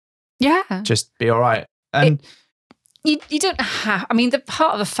just be all right. And you don't have, I mean, the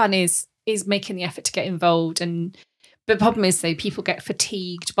part of the fun is making the effort to get involved. And the problem is, though, people get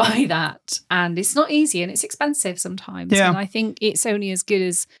fatigued by that. And it's not easy and it's expensive sometimes. Yeah. And I think it's only as good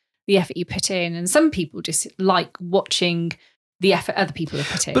as the effort you put in. And some people just like watching the effort other people have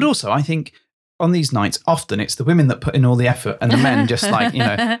put in. But also, I think on these nights, often it's the women that put in all the effort and the men just like,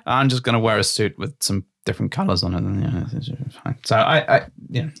 I'm just going to wear a suit with some different colours on it. And, it's fine. So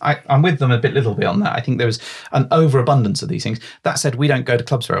I'm with them a little bit on that. I think there was an overabundance of these things. That said, we don't go to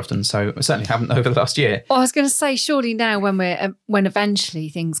clubs very often, so I certainly haven't over the last year. Well, I was going to say, surely now when eventually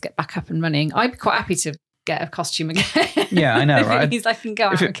things get back up and running, I'd be quite happy to get a costume again. Yeah, I know, right? It means I can go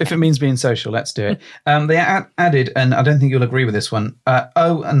out if it means being social, let's do it. They added, and I don't think you'll agree with this one,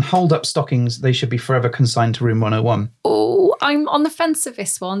 and hold-up stockings, they should be forever consigned to Room 101. Oh, I'm on the fence of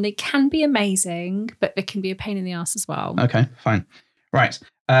this one. They can be amazing, but they can be a pain in the ass as well. Okay, fine. Right.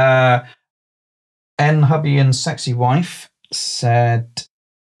 N Hubby and Sexy Wife said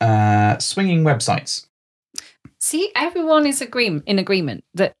swinging websites. See, everyone is in agreement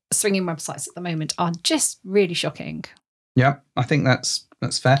that swinging websites at the moment are just really shocking. Yeah, I think that's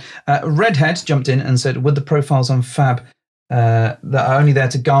fair. Redhead jumped in and said, would the profiles on Fab that are only there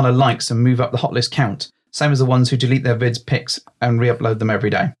to garner likes and move up the hot list count? Same as the ones who delete their vids, pics, and re-upload them every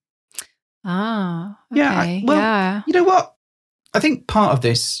day. Ah, okay. Yeah, you know what? I think part of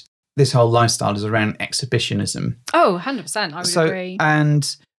this whole lifestyle is around exhibitionism. Oh, 100%. I would agree.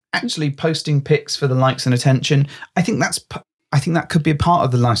 And actually posting pics for the likes and attention, I think that could be a part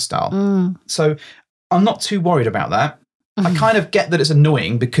of the lifestyle. So I'm not too worried about that. I kind of get that it's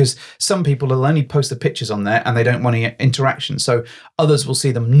annoying because some people will only post the pictures on there and they don't want any interaction. So others will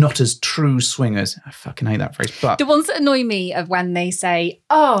see them not as true swingers. I fucking hate that phrase. But the ones that annoy me are when they say,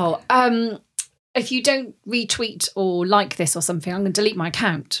 if you don't retweet or like this or something, I'm going to delete my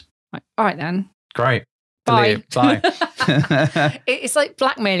account. Like, all right then. Great. Bye. Bye. It's like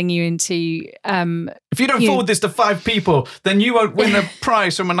blackmailing you into... if you don't forward this to 5 people, then you won't win a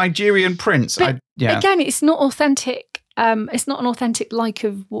prize from a Nigerian prince. Again, it's not authentic. It's not an authentic like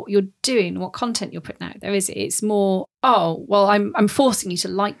of what you're doing, what content you're putting out there, is it? It's more, I'm forcing you to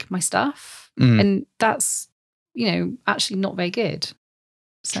like my stuff. And that's, actually not very good.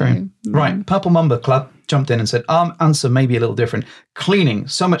 So, true. Right. Purple Mamba Club jumped in and said, answer may be a little different. Cleaning.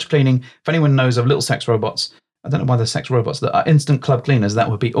 So much cleaning. If anyone knows of little sex robots, I don't know why they're sex robots, that are instant club cleaners,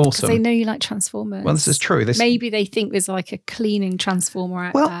 that would be awesome. Because they know you like Transformers. Well, this is true. Maybe they think there's like a cleaning Transformer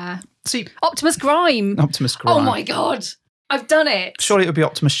out there. See, Optimus Grime. Oh my God. I've done it. Surely it would be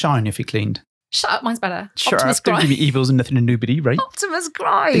Optimus Shine if he cleaned. Shut up, mine's better. Sure, Optimus don't Grime. give me evils and nothing and nobody, right? Optimus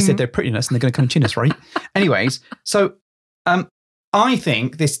Grime. They said they're prettiness and they're going to come and chin us, right? Anyways, so I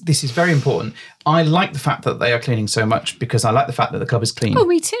think this is very important. I like the fact that they are cleaning so much because I like the fact that the club is clean. Oh,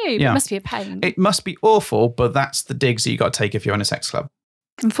 me too. Yeah. It must be a pain. It must be awful, but that's the digs that you got to take if you're in a sex club.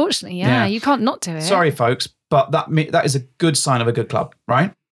 Unfortunately, yeah. You can't not do it. Sorry, folks, but that is a good sign of a good club,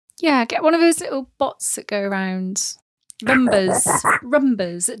 right? Yeah, get one of those little bots that go around.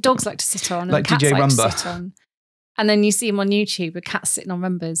 Rumbas that dogs like to sit on and like cats DJ like Rumba. to sit on. And then you see them on YouTube with cats sitting on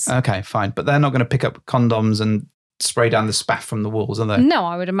rumbas. Okay, fine. But they're not going to pick up condoms and spray down the spaff from the walls, are they? No,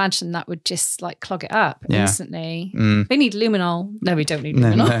 I would imagine that would just like clog it up instantly. They need luminol. No, we don't need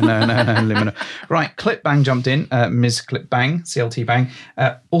luminol. No, luminol. Right, Clipbang jumped in. Ms. Clipbang, CLT Bang.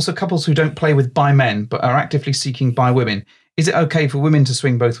 Also, couples who don't play with bi men but are actively seeking bi women. Is it okay for women to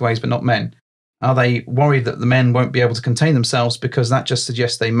swing both ways but not men? Are they worried that the men won't be able to contain themselves because that just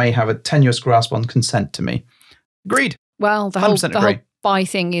suggests they may have a tenuous grasp on consent to me? Agreed. Well, the whole bi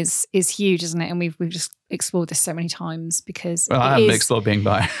thing is huge, isn't it? And we've just explored this so many times because I haven't explored being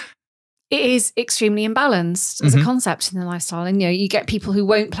bi. It is extremely imbalanced as a concept in the lifestyle. And, you get people who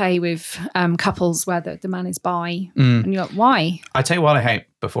won't play with couples where the man is bi. And you're like, why? I tell you what I hate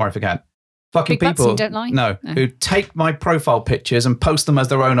before I forget. Fucking Big people you don't like? who take my profile pictures and post them as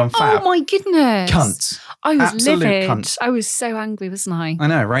their own on Fab. Oh my goodness. Cunts. I was Absolute livid. cunt. I was so angry, wasn't I? I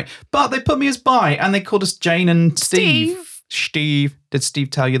know, right? But they put me as bi, and they called us Jane and Steve. Steve. Did Steve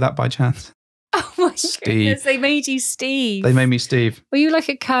tell you that by chance? Oh my Steve. goodness, they made you Steve. They made me Steve. Were you like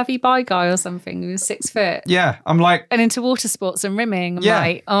a curvy bi guy or something who was 6 foot? Yeah, I'm like... And into water sports and rimming? I'm Yeah,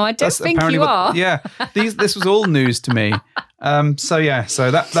 like, oh, I don't that's think apparently you are. Yeah, this was all news to me. So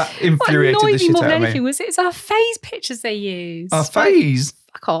that infuriated what the annoyed me shit more out than of me. anything was it's our phase pictures they used. Our phase?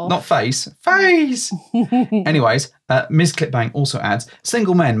 Fuck off. Not face. Phase! Anyways, Ms. Clipbang also adds,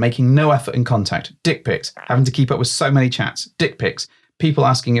 single men making no effort in contact. Dick pics. Having to keep up with so many chats. Dick pics. People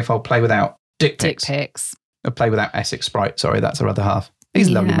asking if I'll play without. Dick pics. Dick pics. Play without Essex Sprite. Sorry, that's her other half. He's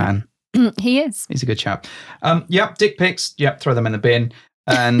a lovely man. He is. He's a good chap. Yep, dick pics. Yep, throw them in the bin.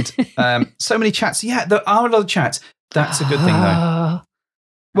 And so many chats. Yeah, there are a lot of chats. That's a good thing, though.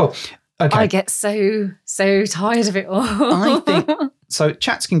 Well, okay. I get so tired of it all. I think so.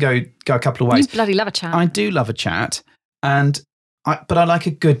 Chats can go a couple of ways. You bloody love a chat. I do love a chat, but I like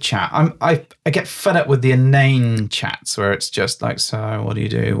a good chat. I get fed up with the inane chats where it's just like, so what do you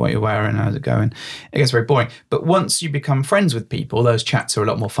do? What are you wearing? How's it going? It gets very boring. But once you become friends with people, those chats are a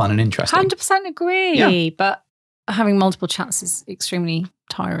lot more fun and interesting. 100% agree. Yeah. But having multiple chats is extremely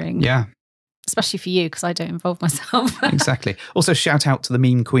tiring. Yeah. Especially for you, because I don't involve myself. Exactly. Also, shout out to the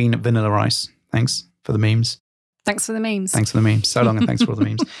meme queen, Vanilla Ice. Thanks for the memes. Thanks for the memes. Thanks for the memes. So long, and thanks for all the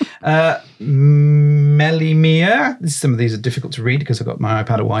memes. Melimia. Some of these are difficult to read because I've got my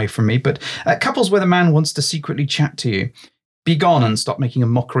iPad away from me. But couples where the man wants to secretly chat to you. Be gone and stop making a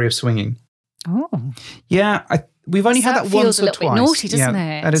mockery of swinging. Oh. Yeah, we've only had that once or twice. Feels a little bit naughty, doesn't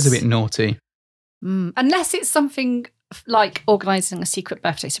it? That is a bit naughty. Unless it's something like organising a secret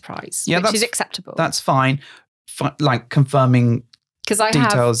birthday surprise, which is acceptable. That's fine. Like confirming because I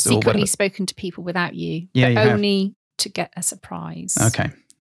details have or secretly whatever. Spoken to people without you, but only to get a surprise. Okay.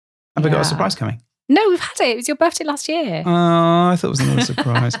 Have we got a surprise coming? No, we've had it. It was your birthday last year. Oh, I thought it was another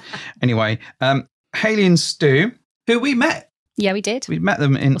surprise. Anyway, Hayley and Stu, who we met. Yeah, we did. We met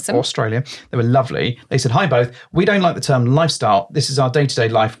them in Australia. They were lovely. They said, hi both. We don't like the term lifestyle. This is our day-to-day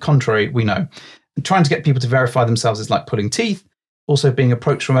life. Contrary, we know. And trying to get people to verify themselves is like pulling teeth. Also being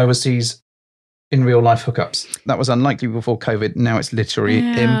approached from overseas in real life hookups. That was unlikely before COVID. Now it's literally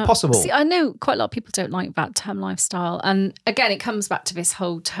impossible. See, I know quite a lot of people don't like that term lifestyle. And again, it comes back to this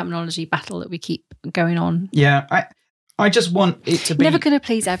whole terminology battle that we keep going on. Yeah, I just want it to be... Never going to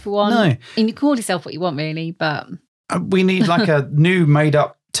please everyone. No. And you can call yourself what you want, really, but... We need like a new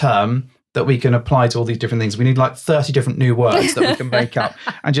made-up term that we can apply to all these different things. We need like 30 different new words that we can make up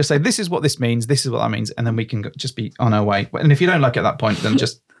and just say, this is what this means, this is what that means, and then we can just be on our way. And if you don't like it at that point, then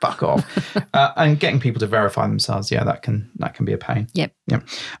just fuck off. And getting people to verify themselves, that can be a pain. Yep.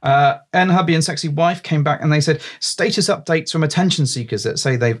 And hubby and sexy wife came back and they said, status updates from attention seekers that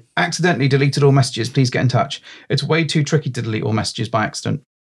say they've accidentally deleted all messages. Please get in touch. It's way too tricky to delete all messages by accident.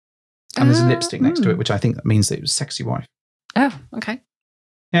 And there's a lipstick next to it, which I think means that it was sexy wife. Oh, okay.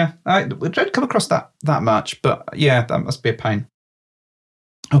 Yeah, we don't come across that much, but yeah, that must be a pain.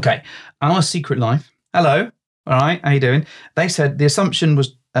 Okay, our secret life. Hello, all right, how you doing? They said the assumption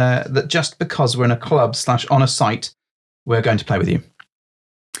was that just because we're in a club / on a site, we're going to play with you.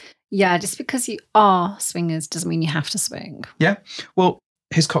 Yeah, just because you are swingers doesn't mean you have to swing. Yeah, well,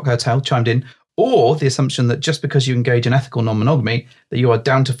 his cocktail chimed in. Or the assumption that just because you engage in ethical non-monogamy, that you are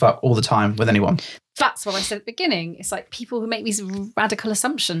down to fuck all the time with anyone. That's what I said at the beginning. It's like people who make these radical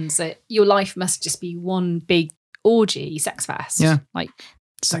assumptions that your life must just be one big orgy, sex fest. Yeah. Like,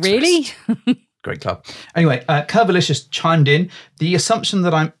 sex really? Fest. Great club. Anyway, Curvilicious chimed in. The assumption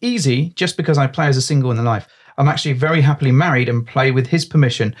that I'm easy just because I play as a single in the life. I'm actually very happily married and play with his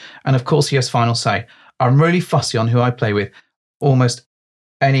permission. And of course, he has final say. I'm really fussy on who I play with. Almost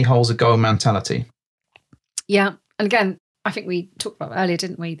any hole's a goal mentality. Yeah. And again, I think we talked about earlier,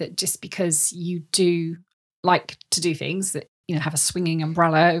 didn't we? That just because you do like to do things that, have a swinging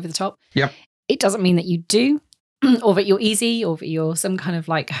umbrella over the top. Yep. It doesn't mean that you do, or that you're easy, or that you're some kind of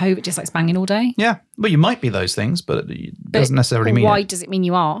like hoe that just likes banging all day. Yeah. Well, you might be those things, but it doesn't necessarily mean why it. does it mean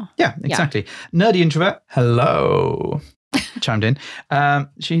you are? Yeah, exactly. Yeah. Nerdy introvert, hello. Chimed in.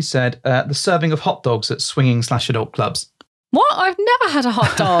 She said, the serving of hot dogs at swinging / adult clubs. What? I've never had a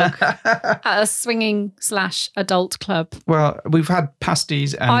hot dog at a swinging / adult club. Well, we've had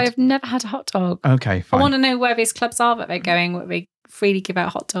pasties and... I've never had a hot dog. Okay, fine. I want to know where these clubs are that they're going, where they freely give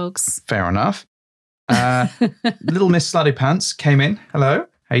out hot dogs. Fair enough. Little Miss Slutty Pants came in. Hello,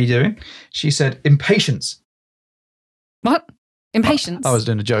 how you doing? She said, impatience. What? Impatience? I was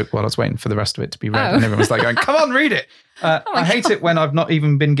doing a joke while I was waiting for the rest of it to be read. And everyone was like going, come on, read it. I hate it when I've not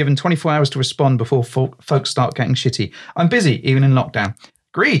even been given 24 hours to respond before folks start getting shitty. I'm busy, even in lockdown.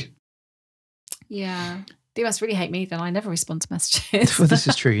 Agreed. Yeah. They must really hate me then. I never respond to messages. Well, this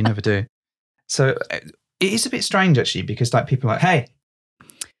is true. You never do. So it is a bit strange, actually, because like people are like, hey.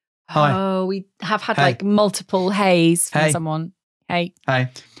 Hi. Oh, we have had like multiple heys from someone. Hey. Hey.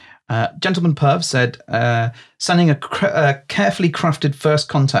 Gentleman Perv said, sending a carefully crafted first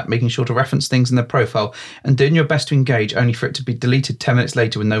contact, making sure to reference things in their profile and doing your best to engage, only for it to be deleted 10 minutes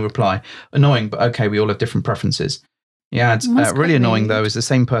later with no reply. Annoying, but okay, we all have different preferences. Yeah, it's really annoying, though, is the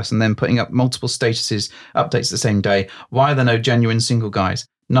same person then putting up multiple statuses, updates the same day. Why are there no genuine single guys?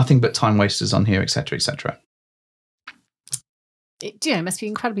 Nothing but time wasters on here, etc., etc. It must be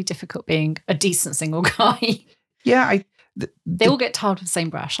incredibly difficult being a decent single guy. Yeah, they all get tarred with the same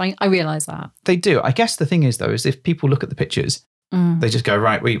brush. I realise that. They do. I guess the thing is, though, is if people look at the pictures, they just go,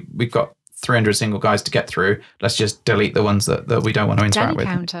 right, we've got 300 single guys to get through. Let's just delete the ones that we don't want to interact with.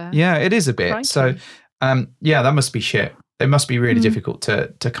 Counter. Yeah, it is a bit. Crikey. So, that must be shit. It must be really difficult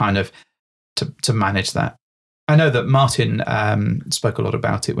to kind of to manage that. I know that Martin spoke a lot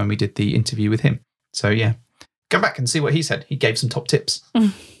about it when we did the interview with him. So, yeah. Go back and see what he said. He gave some top tips.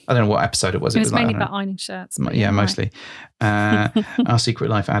 I don't know what episode it was. It was mainly about ironing shirts. Yeah, mostly. Our Secret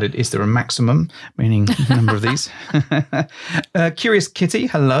Life added, is there a maximum? Meaning number of these. Curious Kitty,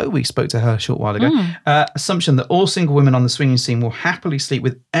 hello. We spoke to her a short while ago. Assumption that all single women on the swinging scene will happily sleep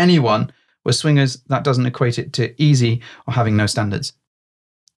with anyone. We're swingers. That doesn't equate it to easy or having no standards.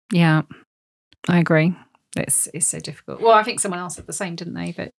 Yeah, I agree. It's so difficult. Well, I think someone else said the same, didn't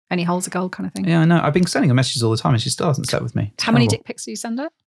they? That any hole's a goal kind of thing. Yeah, I know. I've been sending her messages all the time and she still hasn't slept with me. How many dick pics do you send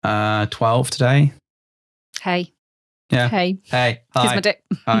her? 12 today. Hey. Yeah. Hey. Hey. Hi. Here's my dick.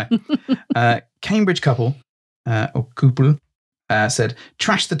 Hi. Cambridge couple, or couple, said,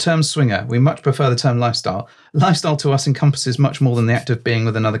 trash the term swinger. We much prefer the term lifestyle. Lifestyle to us encompasses much more than the act of being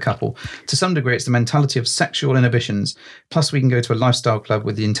with another couple. To some degree, it's the mentality of sexual inhibitions. Plus, we can go to a lifestyle club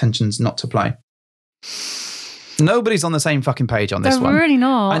with the intentions not to play. Nobody's on the same fucking page on this one. They're really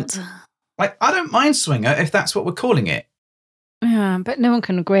not. I don't mind swinger if that's what we're calling it. Yeah, but no one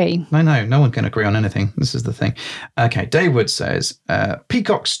can agree. No one can agree on anything. This is the thing. Okay, Daywood says,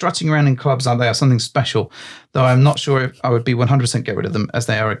 peacocks strutting around in clubs are something special, though I'm not sure if I would be 100% get rid of them, as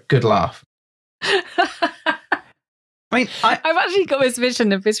they are a good laugh. I mean, I've actually got this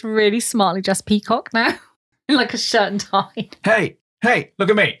vision of this really smartly dressed peacock now, in like a shirt and tie. Hey, look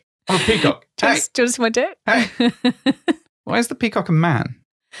at me. I'm a peacock. Just my dick. Hey. Why is the peacock a man?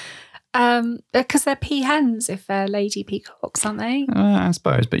 Because they're peahens if they're lady peacocks, aren't they? I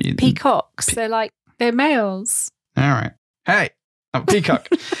suppose, but peacocks. They're males. All right. Hey, I'm a peacock.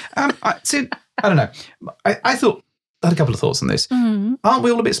 I don't know. I thought I had a couple of thoughts on this. Aren't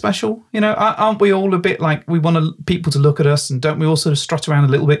we all a bit special? Aren't we all a bit like we want people to look at us, and don't we all sort of strut around a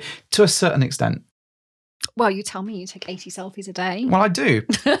little bit to a certain extent? Well, you tell me you take 80 selfies a day. Well, I do.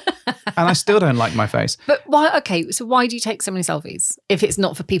 And I still don't like my face. But why? Okay, so why do you take so many selfies if it's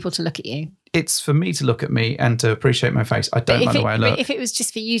not for people to look at you? It's for me to look at me and to appreciate my face. I don't like the way I look. But if it was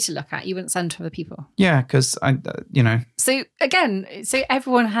just for you to look at, you wouldn't send to other people. Yeah, because So again,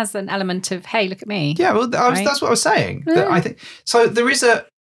 everyone has an element of, hey, look at me. Yeah, well, that's what I was saying. Yeah. I think so. There is a,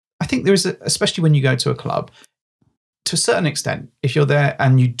 especially when you go to a club, to a certain extent, if you're there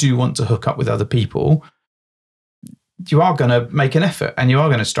and you do want to hook up with other people, you are going to make an effort and you are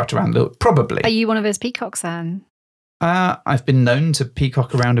going to strut around a little, probably. Are you one of those peacocks then? I've been known to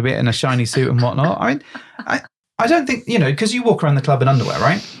peacock around a bit in a shiny suit and whatnot. I mean, I don't think, because you walk around the club in underwear,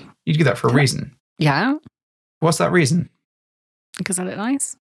 right? You do that for a reason. Yeah. What's that reason? Because I look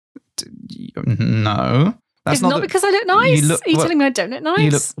nice? No. It's not because I look nice? Are you telling me I don't look nice? You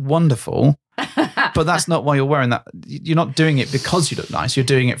look wonderful. But that's not why you're wearing that. You're not doing it because you look nice. You're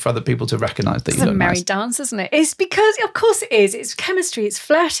doing it for other people to recognise that you look nice. It's a merry dance, isn't it? It's because, of course it is. It's chemistry. It's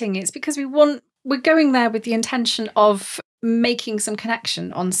flirting. It's because we're going there with the intention of making some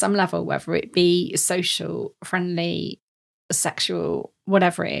connection on some level, whether it be social, friendly, sexual,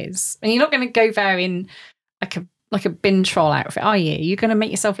 whatever it is. And you're not going to go there in like a bin troll outfit, are you? You're going to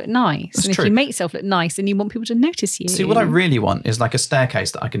make yourself look nice. That's and true. If you make yourself look nice, then you want people to notice you. See, what I really want is like a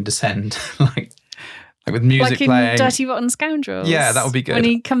staircase that I can descend, like with music like playing. Like in Dirty Rotten Scoundrels. Yeah, that would be good. When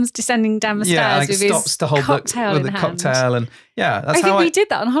he comes descending down the stairs with his cocktail in hand. Cocktail and I think we did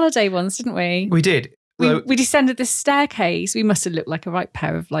that on holiday once, didn't we? We did. We descended this staircase. We must have looked like a right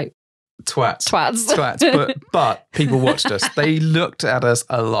pair of like twats. But people watched us. They looked at us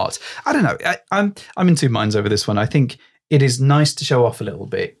a lot. I don't know. I'm in two minds over this one. I think it is nice to show off a little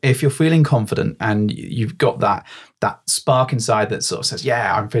bit if you're feeling confident and you've got that spark inside that sort of says,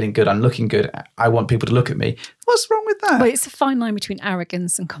 yeah, I'm feeling good, I'm looking good, I want people to look at me. What's wrong with that? Well, it's a fine line between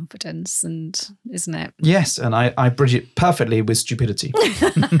arrogance and confidence, isn't it? Yes, and I bridge it perfectly with stupidity.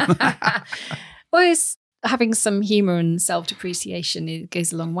 Always having some humour and self-depreciation, it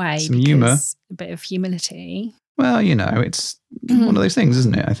goes a long way. Some humour. A bit of humility. Well, it's one of those things,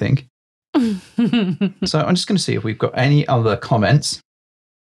 isn't it, I think? So I'm just going to see if we've got any other comments.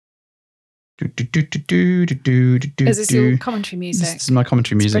 Is this your commentary music? This is my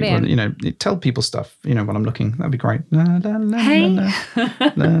commentary music. Brilliant. Tell people stuff, while I'm looking. That'd be great. Hey.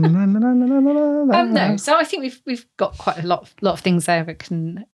 No, so I think we've got quite a lot of things there that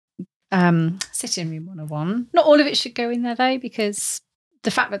can sit in Room 101. Not all of it should go in there, though, because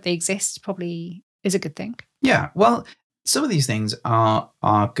the fact that they exist probably is a good thing. Yeah, well, some of these things are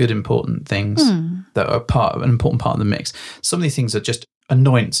good, important things that are an important part of the mix. Some of these things are just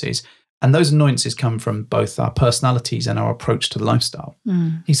annoyances. And those annoyances come from both our personalities and our approach to the lifestyle.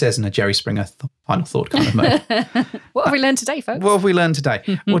 He says in a Jerry Springer final thought kind of mode. What have we learned today, folks? What have we learned today?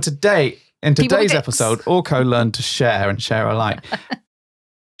 Well, in today's episode, Orko learned to share and share alike.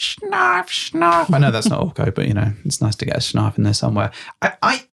 Snarf, snarf. I know that's not Orko, but it's nice to get a snarf in there somewhere.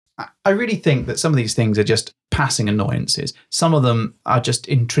 I really think that some of these things are just passing annoyances. Some of them are just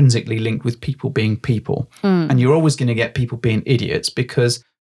intrinsically linked with people being people. And you're always going to get people being idiots because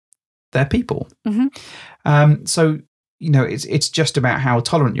they're people. So, it's just about how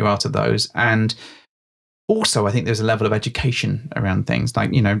tolerant you are to those. And also, I think there's a level of education around things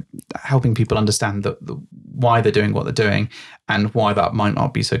like, helping people understand why they're doing what they're doing and why that might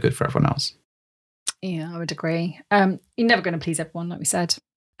not be so good for everyone else. Yeah, I would agree. You're never going to please everyone, like we said.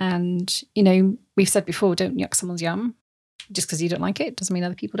 And, we've said before, don't yuck someone's yum. Just because you don't like it doesn't mean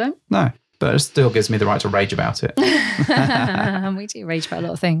other people don't. No, but it still gives me the right to rage about it. And we do rage about a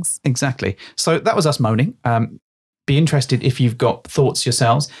lot of things. Exactly. So that was us moaning. Be interested if you've got thoughts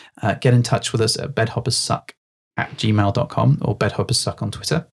yourselves. Get in touch with us at bedhopperssuck@gmail.com or bedhopperssuck on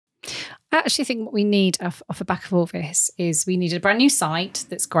Twitter. I actually think what we need off the back of all this is we need a brand new site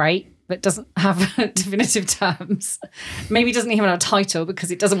that's great, but doesn't have definitive terms. Maybe doesn't even have a title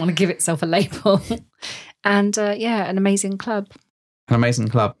because it doesn't want to give itself a label. And an amazing club. An amazing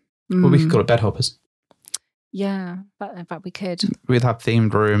club. Well, we could call it Bedhoppers. Yeah, but we could. We'd have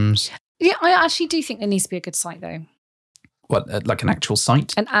themed rooms. Yeah, I actually do think there needs to be a good site, though. What, like an actual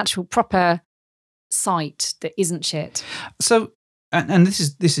site? An actual proper site that isn't shit. So, and this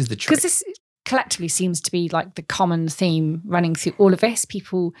is the trick. Because this collectively seems to be like the common theme running through all of this.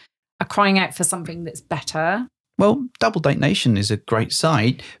 People are crying out for something that's better. Well, Double Date Nation is a great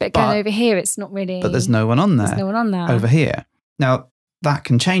site. But going over here, it's not really... But there's no one on there. There's no one on there. Over here. Now, that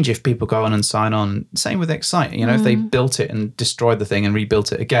can change if people go on and sign on. Same with Excite. If they built it and destroyed the thing and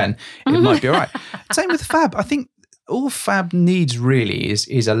rebuilt it again, it might be all right. Same with Fab. I think all Fab needs really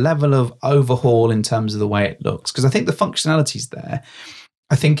is a level of overhaul in terms of the way it looks. Because I think the functionality's there.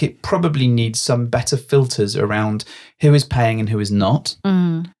 I think it probably needs some better filters around who is paying and who is not.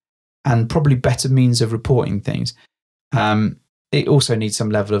 And probably better means of reporting things. It also needs some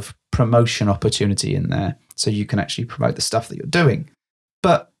level of promotion opportunity in there so you can actually promote the stuff that you're doing.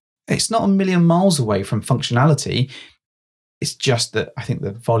 But it's not a million miles away from functionality. It's just that I think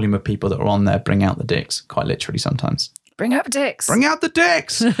the volume of people that are on there bring out the dicks, quite literally sometimes. Bring out the dicks. Bring out the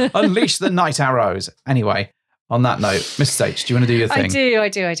dicks. Unleash the night arrows. Anyway, on that note, Mrs. H, do you want to do your thing? I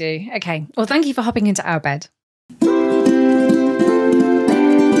do. Okay. Well, thank you for hopping into our bed.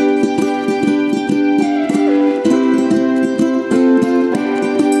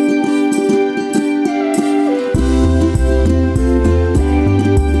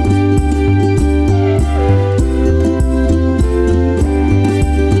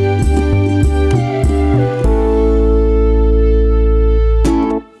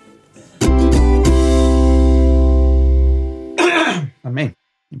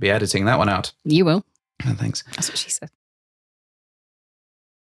 Be editing that one out. You will. Oh, thanks. That's what she said.